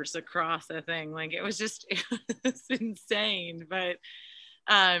waters across a thing. Like it was insane. But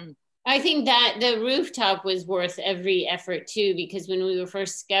I think that the rooftop was worth every effort too, because when we were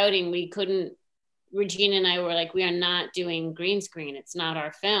first scouting, we couldn't, Regina and I were like, we are not doing green screen. It's not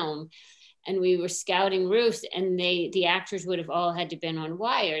our film. And we were scouting roofs, and the actors would have all had to been on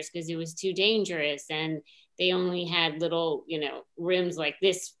wires because it was too dangerous. And they only had little, rims like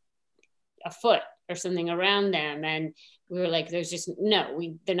this, a foot or something around them. And we were like, there's just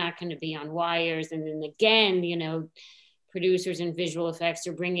they're not going to be on wires. And then again, producers and visual effects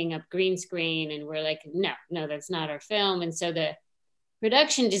are bringing up green screen, and we're like, no, that's not our film. And so the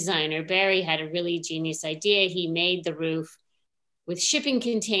production designer, Barry, had a really genius idea. He made the roof with shipping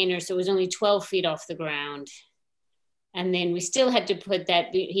containers, so it was only 12 feet off the ground. And then we still had to put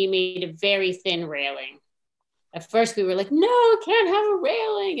he made a very thin railing. At first we were like, no, can't have a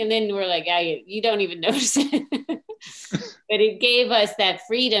railing. And then we're like, you don't even notice it. But it gave us that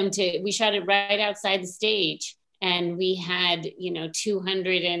freedom we shot it right outside the stage. And we had,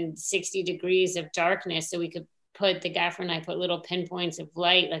 260 degrees of darkness. So we could the gaffer and I put little pinpoints of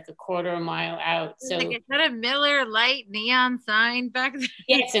light like a quarter mile out. So like, is that a Miller Lite neon sign back there?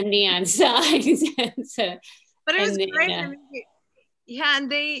 Yeah, some neon signs. But it was great. Yeah, and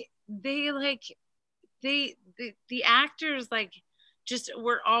they the actors like just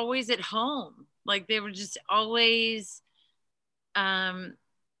were always at home. Like they were just always,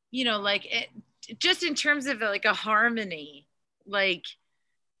 like just in terms of like a harmony, like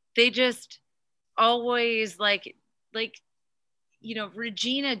they just always like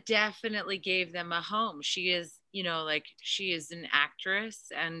Regina definitely gave them a home. She is she is an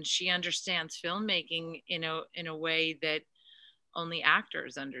actress, and she understands filmmaking in a way that only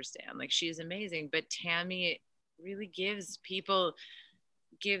actors understand. Like she is amazing. But Tammy really gives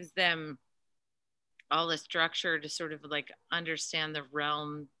them all the structure to sort of like understand the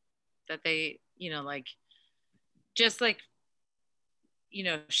realm that they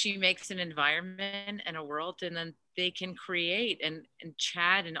she makes an environment and a world, and then they can create. And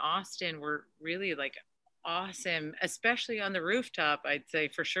Chad and Austin were really like awesome, especially on the rooftop, I'd say,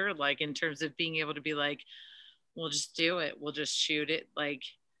 for sure, like in terms of being able to be like, we'll just do it, we'll just shoot it. Like,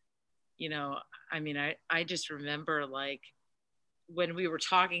 I just remember like when we were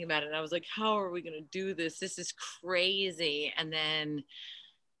talking about it, I was like, how are we going to do this? This is crazy. And then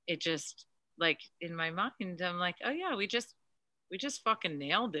it just like in my mind, I'm like, oh yeah, we just fucking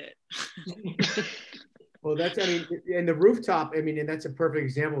nailed it. Well, and the rooftop, and that's a perfect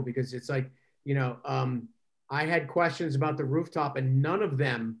example, because it's like, I had questions about the rooftop, and none of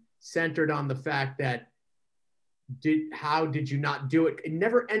them centered on the fact that how did you not do it? It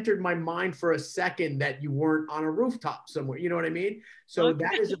never entered my mind for a second that you weren't on a rooftop somewhere. You know what I mean? So okay.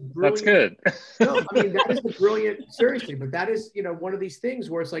 That is a brilliant. That's good. No, that is a brilliant, seriously, but that is, one of these things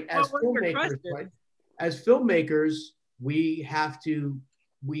where it's like, as filmmakers, right? As filmmakers, we have to,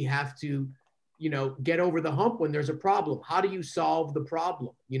 get over the hump when there's a problem. How do you solve the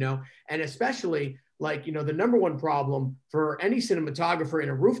problem? And especially like, the number one problem for any cinematographer in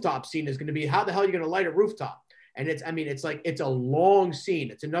a rooftop scene is going to be, how the hell are you going to light a rooftop? And it's a long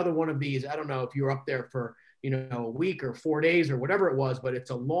scene. It's another one of these. I don't know if you were up there for, a week or 4 days or whatever it was, but it's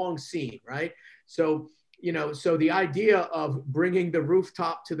a long scene, right? So, so the idea of bringing the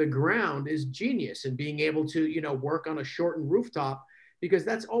rooftop to the ground is genius, and being able to, work on a shortened rooftop, because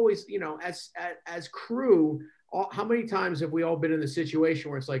that's always, as crew, how many times have we all been in the situation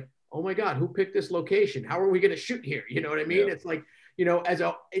where it's like, oh my God, who picked this location? How are we going to shoot here? You know what I mean? Yeah. It's like, as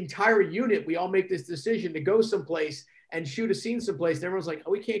an entire unit, we all make this decision to go someplace and shoot a scene someplace. And everyone's like,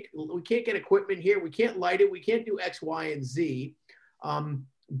 oh, we can't get equipment here. We can't light it. We can't do X, Y, and Z.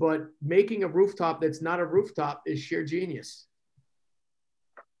 But making a rooftop that's not a rooftop is sheer genius.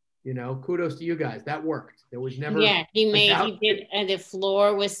 Kudos to you guys. That worked. There was never. Yeah, he did. And the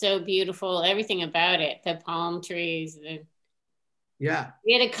floor was so beautiful. Everything about it, the palm trees. Yeah.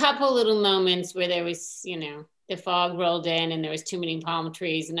 We had a couple little moments where there was, the fog rolled in and there was too many palm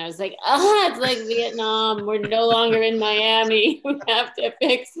trees. And I was like, it's like Vietnam. We're no longer in Miami. We have to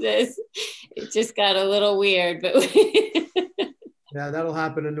fix this. It just got a little weird, but. Yeah, that'll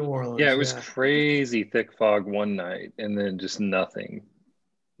happen in New Orleans. Yeah, it was crazy thick fog one night, and then just nothing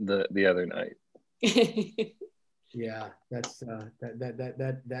the other night. Yeah, that's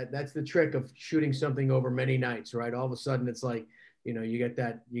that's the trick of shooting something over many nights, right? All of a sudden it's like you get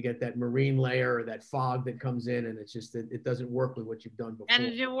that marine layer or that fog that comes in, and it's just it doesn't work with what you've done before. And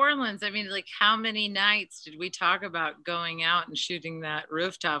in New Orleans, I mean, like, how many nights did we talk about going out and shooting that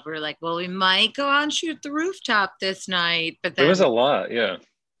rooftop? We were like, well, we might go out and shoot the rooftop this night, but then There was a lot, yeah.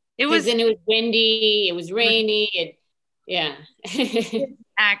 It was windy, it was rainy, yeah.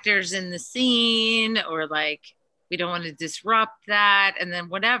 Actors in the scene, or like, we don't want to disrupt that, and then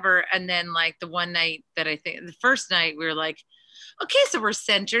whatever. And then like the one night that I think the first night we were like, okay, so we're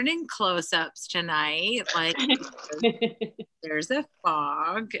centered in close-ups tonight. Like there's a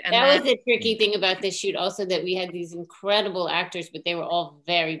fog. And that was the tricky thing about this shoot also, that we had these incredible actors, but they were all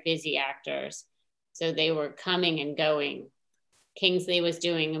very busy actors. So they were coming and going. Kingsley was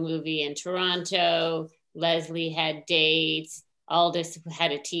doing a movie in Toronto. Leslie had dates. Aldis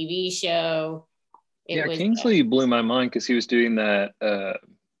had a TV show. Kingsley blew my mind because he was doing that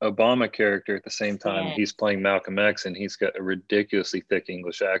Obama character at the same time. Yeah. He's playing Malcolm X, and he's got a ridiculously thick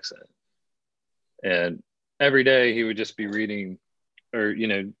English accent. And every day he would just be reading, or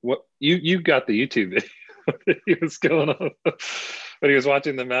what you got the YouTube video he was going on, but he was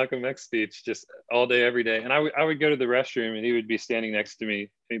watching the Malcolm X speech just all day, every day. And I would go to the restroom, and he would be standing next to me.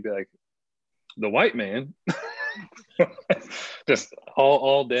 He'd be like, "The white man." Just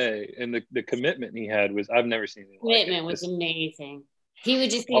all day. And the commitment he had was, I've never seen anything like it. Commitment was amazing. He would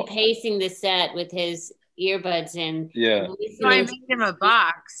just be pacing the set with his earbuds in. Yeah. So I made him a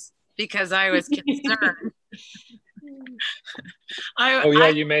box because I was concerned.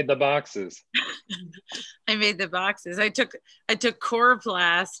 You made the boxes. I made the boxes. I took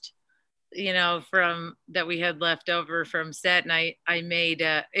Coroplast, from that we had left over from set, and I made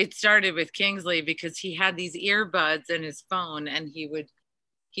it started with Kingsley because he had these earbuds in his phone, and he would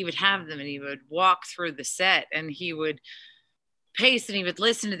have them, and he would walk through the set, and he would pace, and he would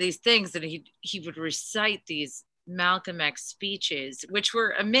listen to these things, and he would recite these Malcolm X speeches, which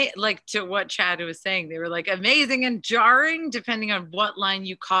were like, to what Chad was saying, they were like amazing and jarring depending on what line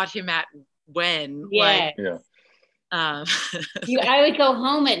you caught him at when. Yeah. I would go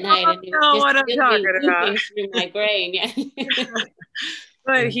home at night and it know what I'm talking about through my brain.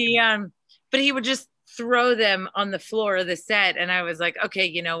 But he would just throw them on the floor of the set, and I was like, okay,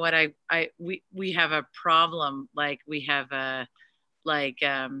 you know what, we have a problem. Like, we have a like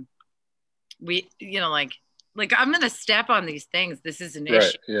I'm gonna step on these things. This is an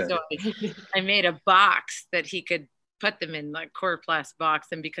issue. Yeah. So I made a box that he could put them in, like Coroplast box,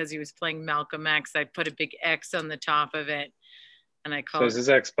 and because he was playing Malcolm X, I put a big X on the top of it, and I called it his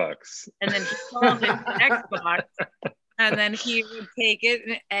Xbox. And then he called it Xbox, and then he would take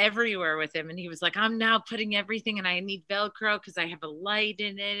it everywhere with him, and he was like, I'm now putting everything, and I need Velcro because I have a light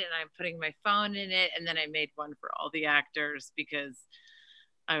in it, and I'm putting my phone in it. And then I made one for all the actors because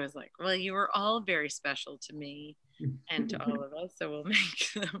I was like, well, you were all very special to me and to all of us, so we'll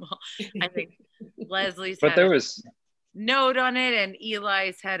make them all. I think Leslie's was note on it, and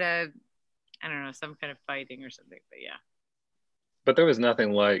Eli's had some kind of fighting or something, but yeah. But there was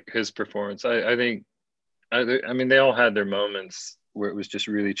nothing like his performance. I think, they all had their moments where it was just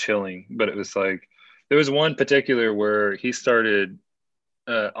really chilling, but it was like, there was one particular where he started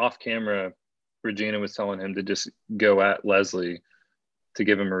off camera. Regina was telling him to just go at Leslie to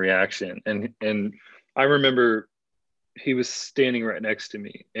give him a reaction. And I remember he was standing right next to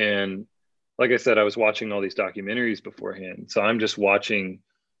me, and like I said, I was watching all these documentaries beforehand. So I'm just watching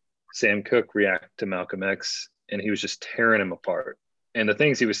Sam Cooke react to Malcolm X, and he was just tearing him apart. And the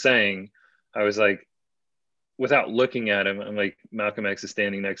things he was saying, I was like, without looking at him, I'm like, Malcolm X is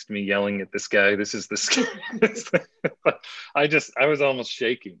standing next to me yelling at this guy. This is this guy. I was almost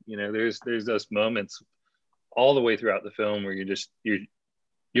shaking. There's those moments all the way throughout the film where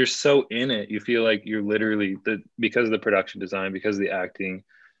you're so in it. You feel like you're literally, because of the production design, because of the acting,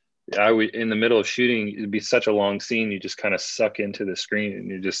 in the middle of shooting, it'd be such a long scene, you just kind of suck into the screen, and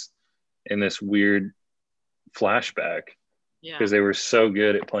you're just in this weird flashback because they were so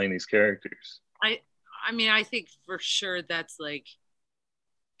good at playing these characters. I think for sure that's it.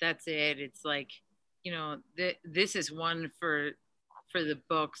 It's like, this is one for the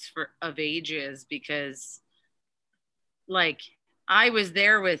books of ages, because like I was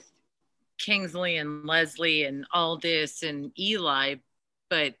there with Kingsley and Leslie and Aldis and Eli,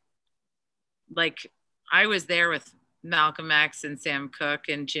 but like I was there with Malcolm X and Sam Cooke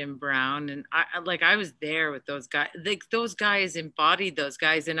and Jim Brown, and I was there with those guys. Like, those guys embodied those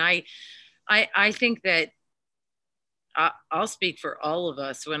guys, and I think that I'll speak for all of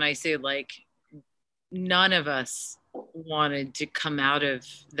us when I say, like, none of us wanted to come out of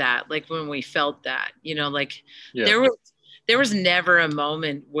that. Like, when we felt that, there was never a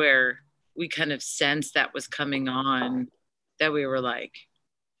moment where we kind of sensed that was coming on, that we were like,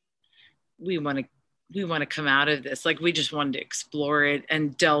 we want to come out of this. Like, we just wanted to explore it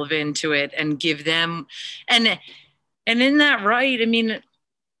and delve into it and give them, and in that, right, I mean,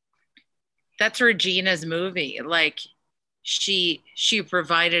 that's Regina's movie. Like, she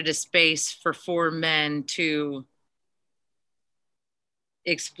provided a space for 4 men to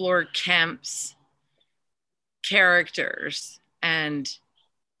explore Kemp's characters, and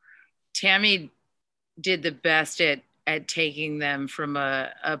Tammy did the best at taking them from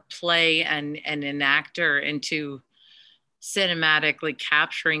a play and an actor into cinematically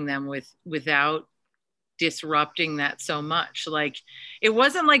capturing them without disrupting that so much. Like, it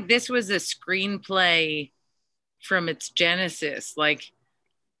wasn't like this was a screenplay from its genesis. Like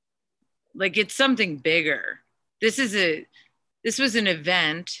it's something bigger. This was an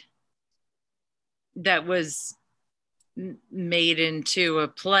event that was made into a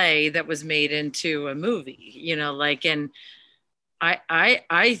play that was made into a movie, you know, like, and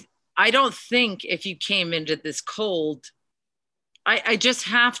I don't think if you came into this cold, I just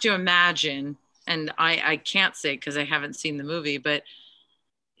have to imagine, and I can't say because I haven't seen the movie, but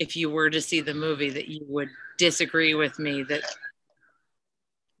if you were to see the movie, that you would disagree with me that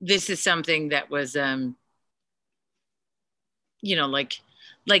this is something that was, you know, like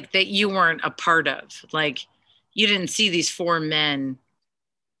that you weren't a part of. Like, you didn't see these 4 men.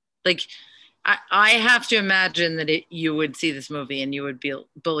 Like, I have to imagine that you would see this movie and you would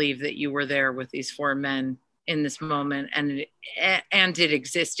believe that you were there with these 4 men in this moment, and it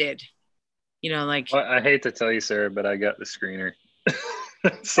existed. You know, like, Well, I hate to tell you, Sarah, but I got the screener.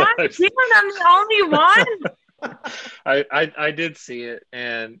 So I'm the only one. I did see it,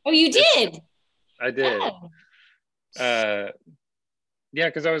 and oh, you did? I did. Oh. Yeah,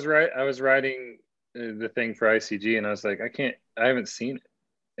 because I was writing the thing for ICG, and I was like, I haven't seen it,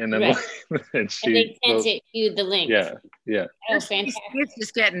 and then Right. and they sent you the link. Yeah. Oh, fantastic! It's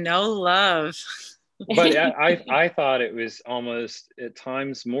just getting no love. But I thought it was almost at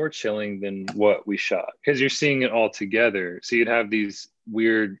times more chilling than what we shot, because you're seeing it all together. So you'd have these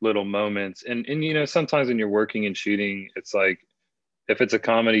weird little moments, and you know, sometimes when you're working and shooting, it's like, if it's a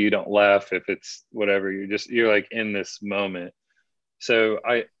comedy, you don't laugh. If it's whatever, you're like in this moment. So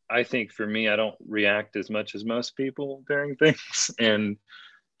I think for me, I don't react as much as most people during things, and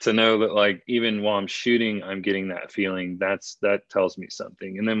to know that, like, even while I'm shooting, I'm getting that feeling, that tells me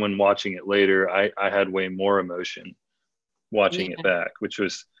something. And then when watching it later, I had way more emotion watching it back,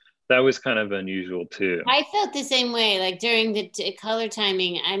 that was kind of unusual too. I felt the same way, like during the color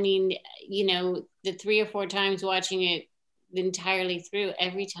timing. I mean, you know, the 3 or 4 times watching it entirely through,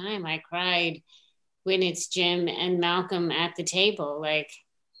 every time I cried when it's Jim and Malcolm at the table. Like,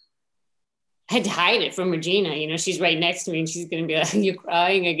 I had to hide it from Regina. You know, she's right next to me and she's going to be like, "You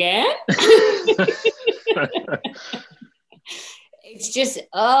crying again?" It's just,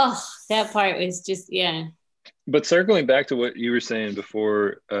 oh, that part was just, yeah. But circling back to what you were saying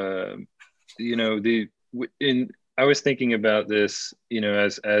before, you know, I was thinking about this, you know,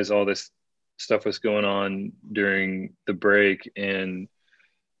 as all this stuff was going on during the break, and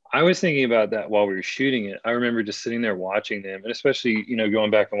I was thinking about that while we were shooting it. I remember just sitting there watching them, and especially, you know, going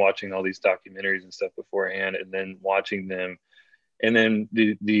back and watching all these documentaries and stuff beforehand, and then watching them, and then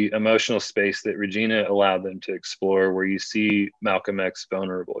the emotional space that Regina allowed them to explore, where you see Malcolm X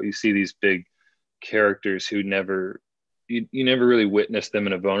vulnerable. You see these big characters who you never really witnessed them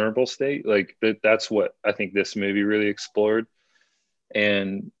in a vulnerable state. Like that's what I think this movie really explored.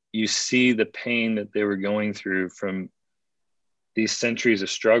 And you see the pain that they were going through from these centuries of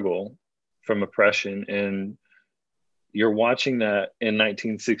struggle, from oppression, and you're watching that in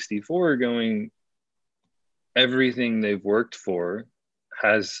 1964 going, everything they've worked for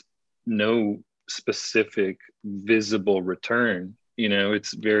has no specific visible return. You know,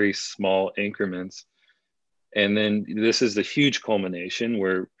 it's very small increments. And then this is the huge culmination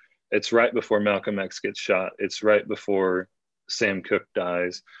where it's right before Malcolm X gets shot. It's right before Sam Cooke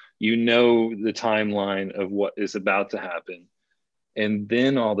dies. You know the timeline of what is about to happen. And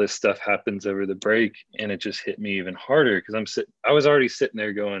then all this stuff happens over the break, and it just hit me even harder, because I was already sitting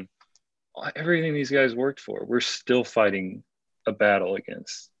there going, everything these guys worked for, we're still fighting a battle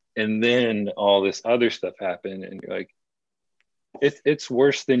against. And then all this other stuff happened, and you're like, it's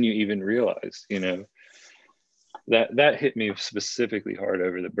worse than you even realize, you know. That hit me specifically hard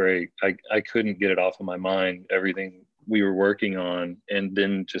over the break. I couldn't get it off of my mind, everything we were working on, and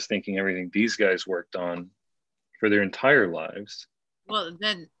then just thinking everything these guys worked on for their entire lives. Well,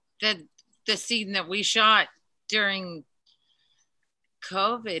 then the scene that we shot during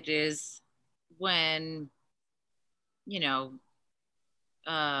COVID is when, you know,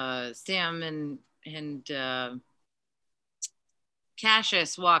 Sam and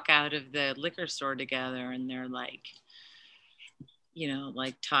Cassius walk out of the liquor store together, and they're like,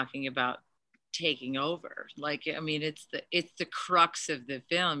 like talking about taking over. Like, I mean, it's the crux of the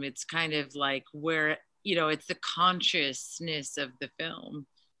film. It's kind of like where, it's the consciousness of the film.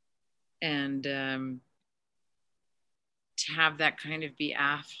 And to have that kind of be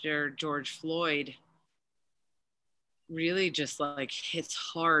after George Floyd really just like hits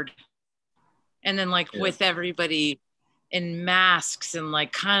hard. And then like with everybody in masks and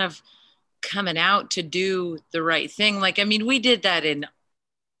like kind of coming out to do the right thing. Like, I mean, we did that in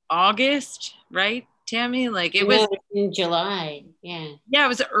August, right, Tammy? Like it was in July. Yeah, it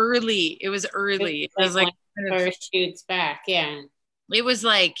was early. It was like first shoots back. Yeah, it was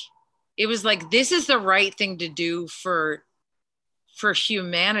like this is the right thing to do for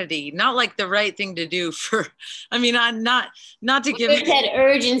humanity, not like the right thing to do for, I mean, I'm not to give that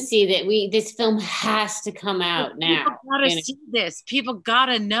urgency that this film has to come out now. People gotta see this. People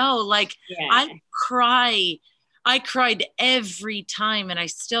gotta know. Like, I cried every time, and I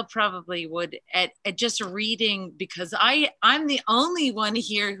still probably would at just reading, because I'm the only one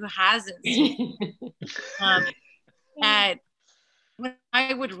here who hasn't seen when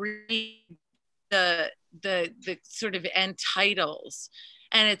I would read the sort of end titles,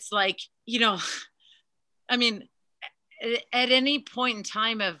 and it's like, I mean, at any point in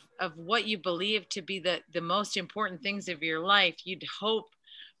time of what you believe to be the most important things of your life, you'd hope,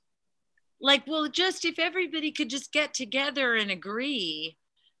 like, well, just if everybody could just get together and agree,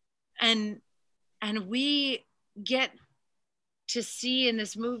 and we get to see in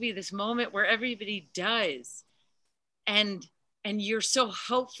this movie this moment where everybody does, and you're so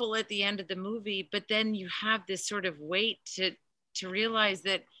hopeful at the end of the movie, but then you have this sort of weight to realize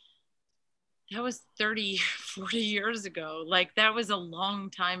that was 30, 40 years ago. Like, that was a long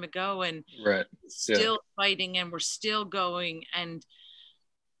time ago, and still fighting, and we're still going, and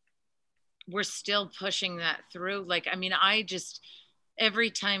we're still pushing that through. Like, I mean, every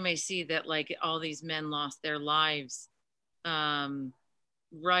time I see that, like, all these men lost their lives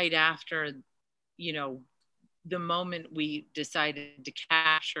right after, the moment we decided to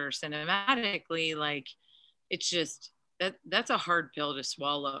capture cinematically, like, it's just that's a hard pill to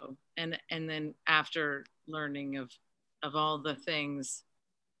swallow. And then after learning of all the things,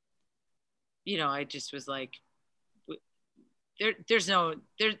 I just was like, there's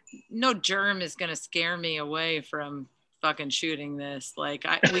no germ is gonna scare me away from fucking shooting this. Like,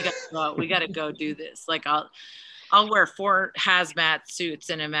 we gotta go do this. Like, I'll wear 4 hazmat suits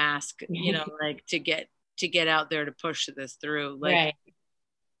and a mask, like, to get out there to push this through, like, right.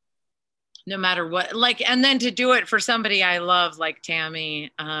 No matter what, like, and then to do it for somebody I love, like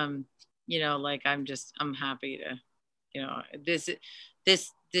Tammy, like, I'm happy to, this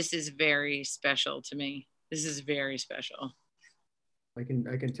is very special to me. This is very special. I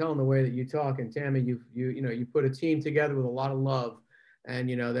can tell in the way that you talk, and Tammy, you put a team together with a lot of love, and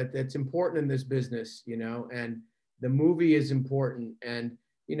that's important in this business, and the movie is important, and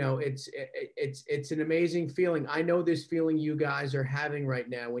it's an amazing feeling. I know this feeling you guys are having right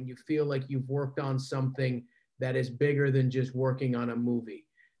now when you feel like you've worked on something that is bigger than just working on a movie,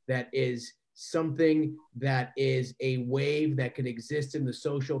 that is something that is a wave that can exist in the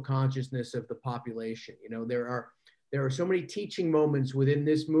social consciousness of the population. There are so many teaching moments within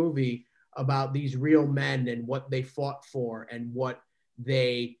this movie about these real men and what they fought for and what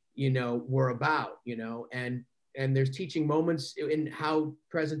they, were about, and there's teaching moments in how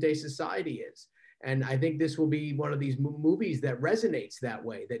present day society is. And I think this will be one of these movies that resonates that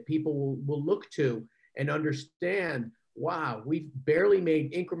way, that people will look to and understand, wow, we've barely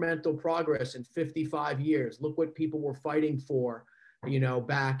made incremental progress in 55 years. Look what people were fighting for,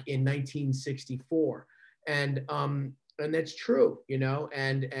 back in 1964. And that's true,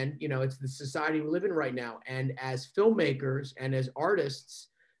 and it's the society we live in right now. And as filmmakers and as artists,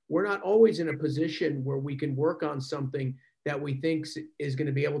 we're not always in a position where we can work on something that we think is going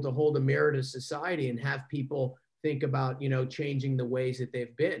to be able to hold a mirror to society and have people think about, changing the ways that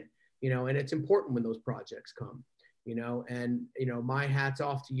they've been, and it's important when those projects come, and, my hat's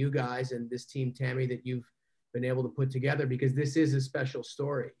off to you guys and this team, Tammy, that you've been able to put together, because this is a special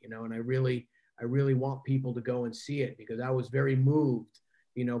story, and I really want people to go and see it, because I was very moved,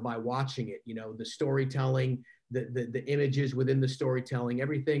 by watching it, the storytelling, the images within the storytelling,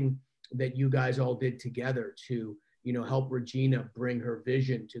 everything that you guys all did together to, help Regina bring her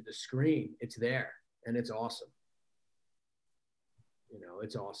vision to the screen. It's there, and it's awesome.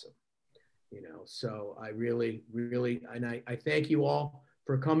 It's awesome. So I really, and I thank you all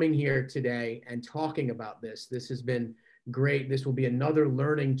for coming here today and talking about this. This has been great. This will be another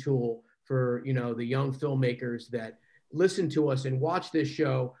learning tool for, the young filmmakers that listen to us and watch this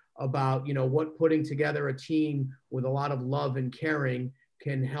show about, you know, what putting together a team with a lot of love and caring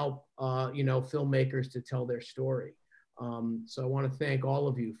can help, you know, filmmakers to tell their story. So I want to thank all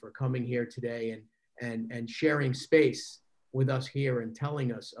of you for coming here today and sharing space with us here and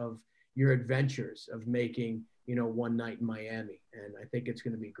telling us of your adventures of making, you know, One Night in Miami. And I think it's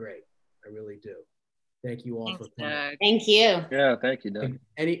going to be great. I really do. Thank you all Thanks, for coming. Doug. Thank you. Yeah, thank you, Doug.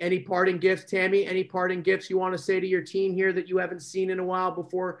 Any parting gifts, Tammy? Any parting gifts you want to say to your team here that you haven't seen in a while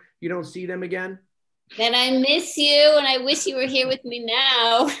before you don't see them again? That I miss you and I wish you were here with me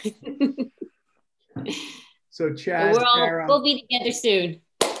now. So Chad, Sarah, we'll be together soon.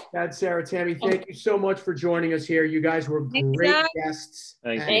 Chad, Sarah, Tammy, thank you so much for joining us here. You guys were great guests.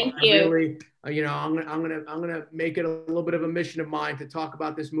 Thank you. Thank you. Really, you know, I'm gonna make it a little bit of a mission of mine to talk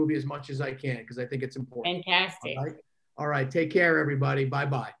about this movie as much as I can because I think it's important. Fantastic. All right. Take care, everybody.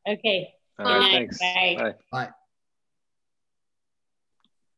 Bye-bye. Okay. All right, Good night. thanks. Bye. Bye. Bye.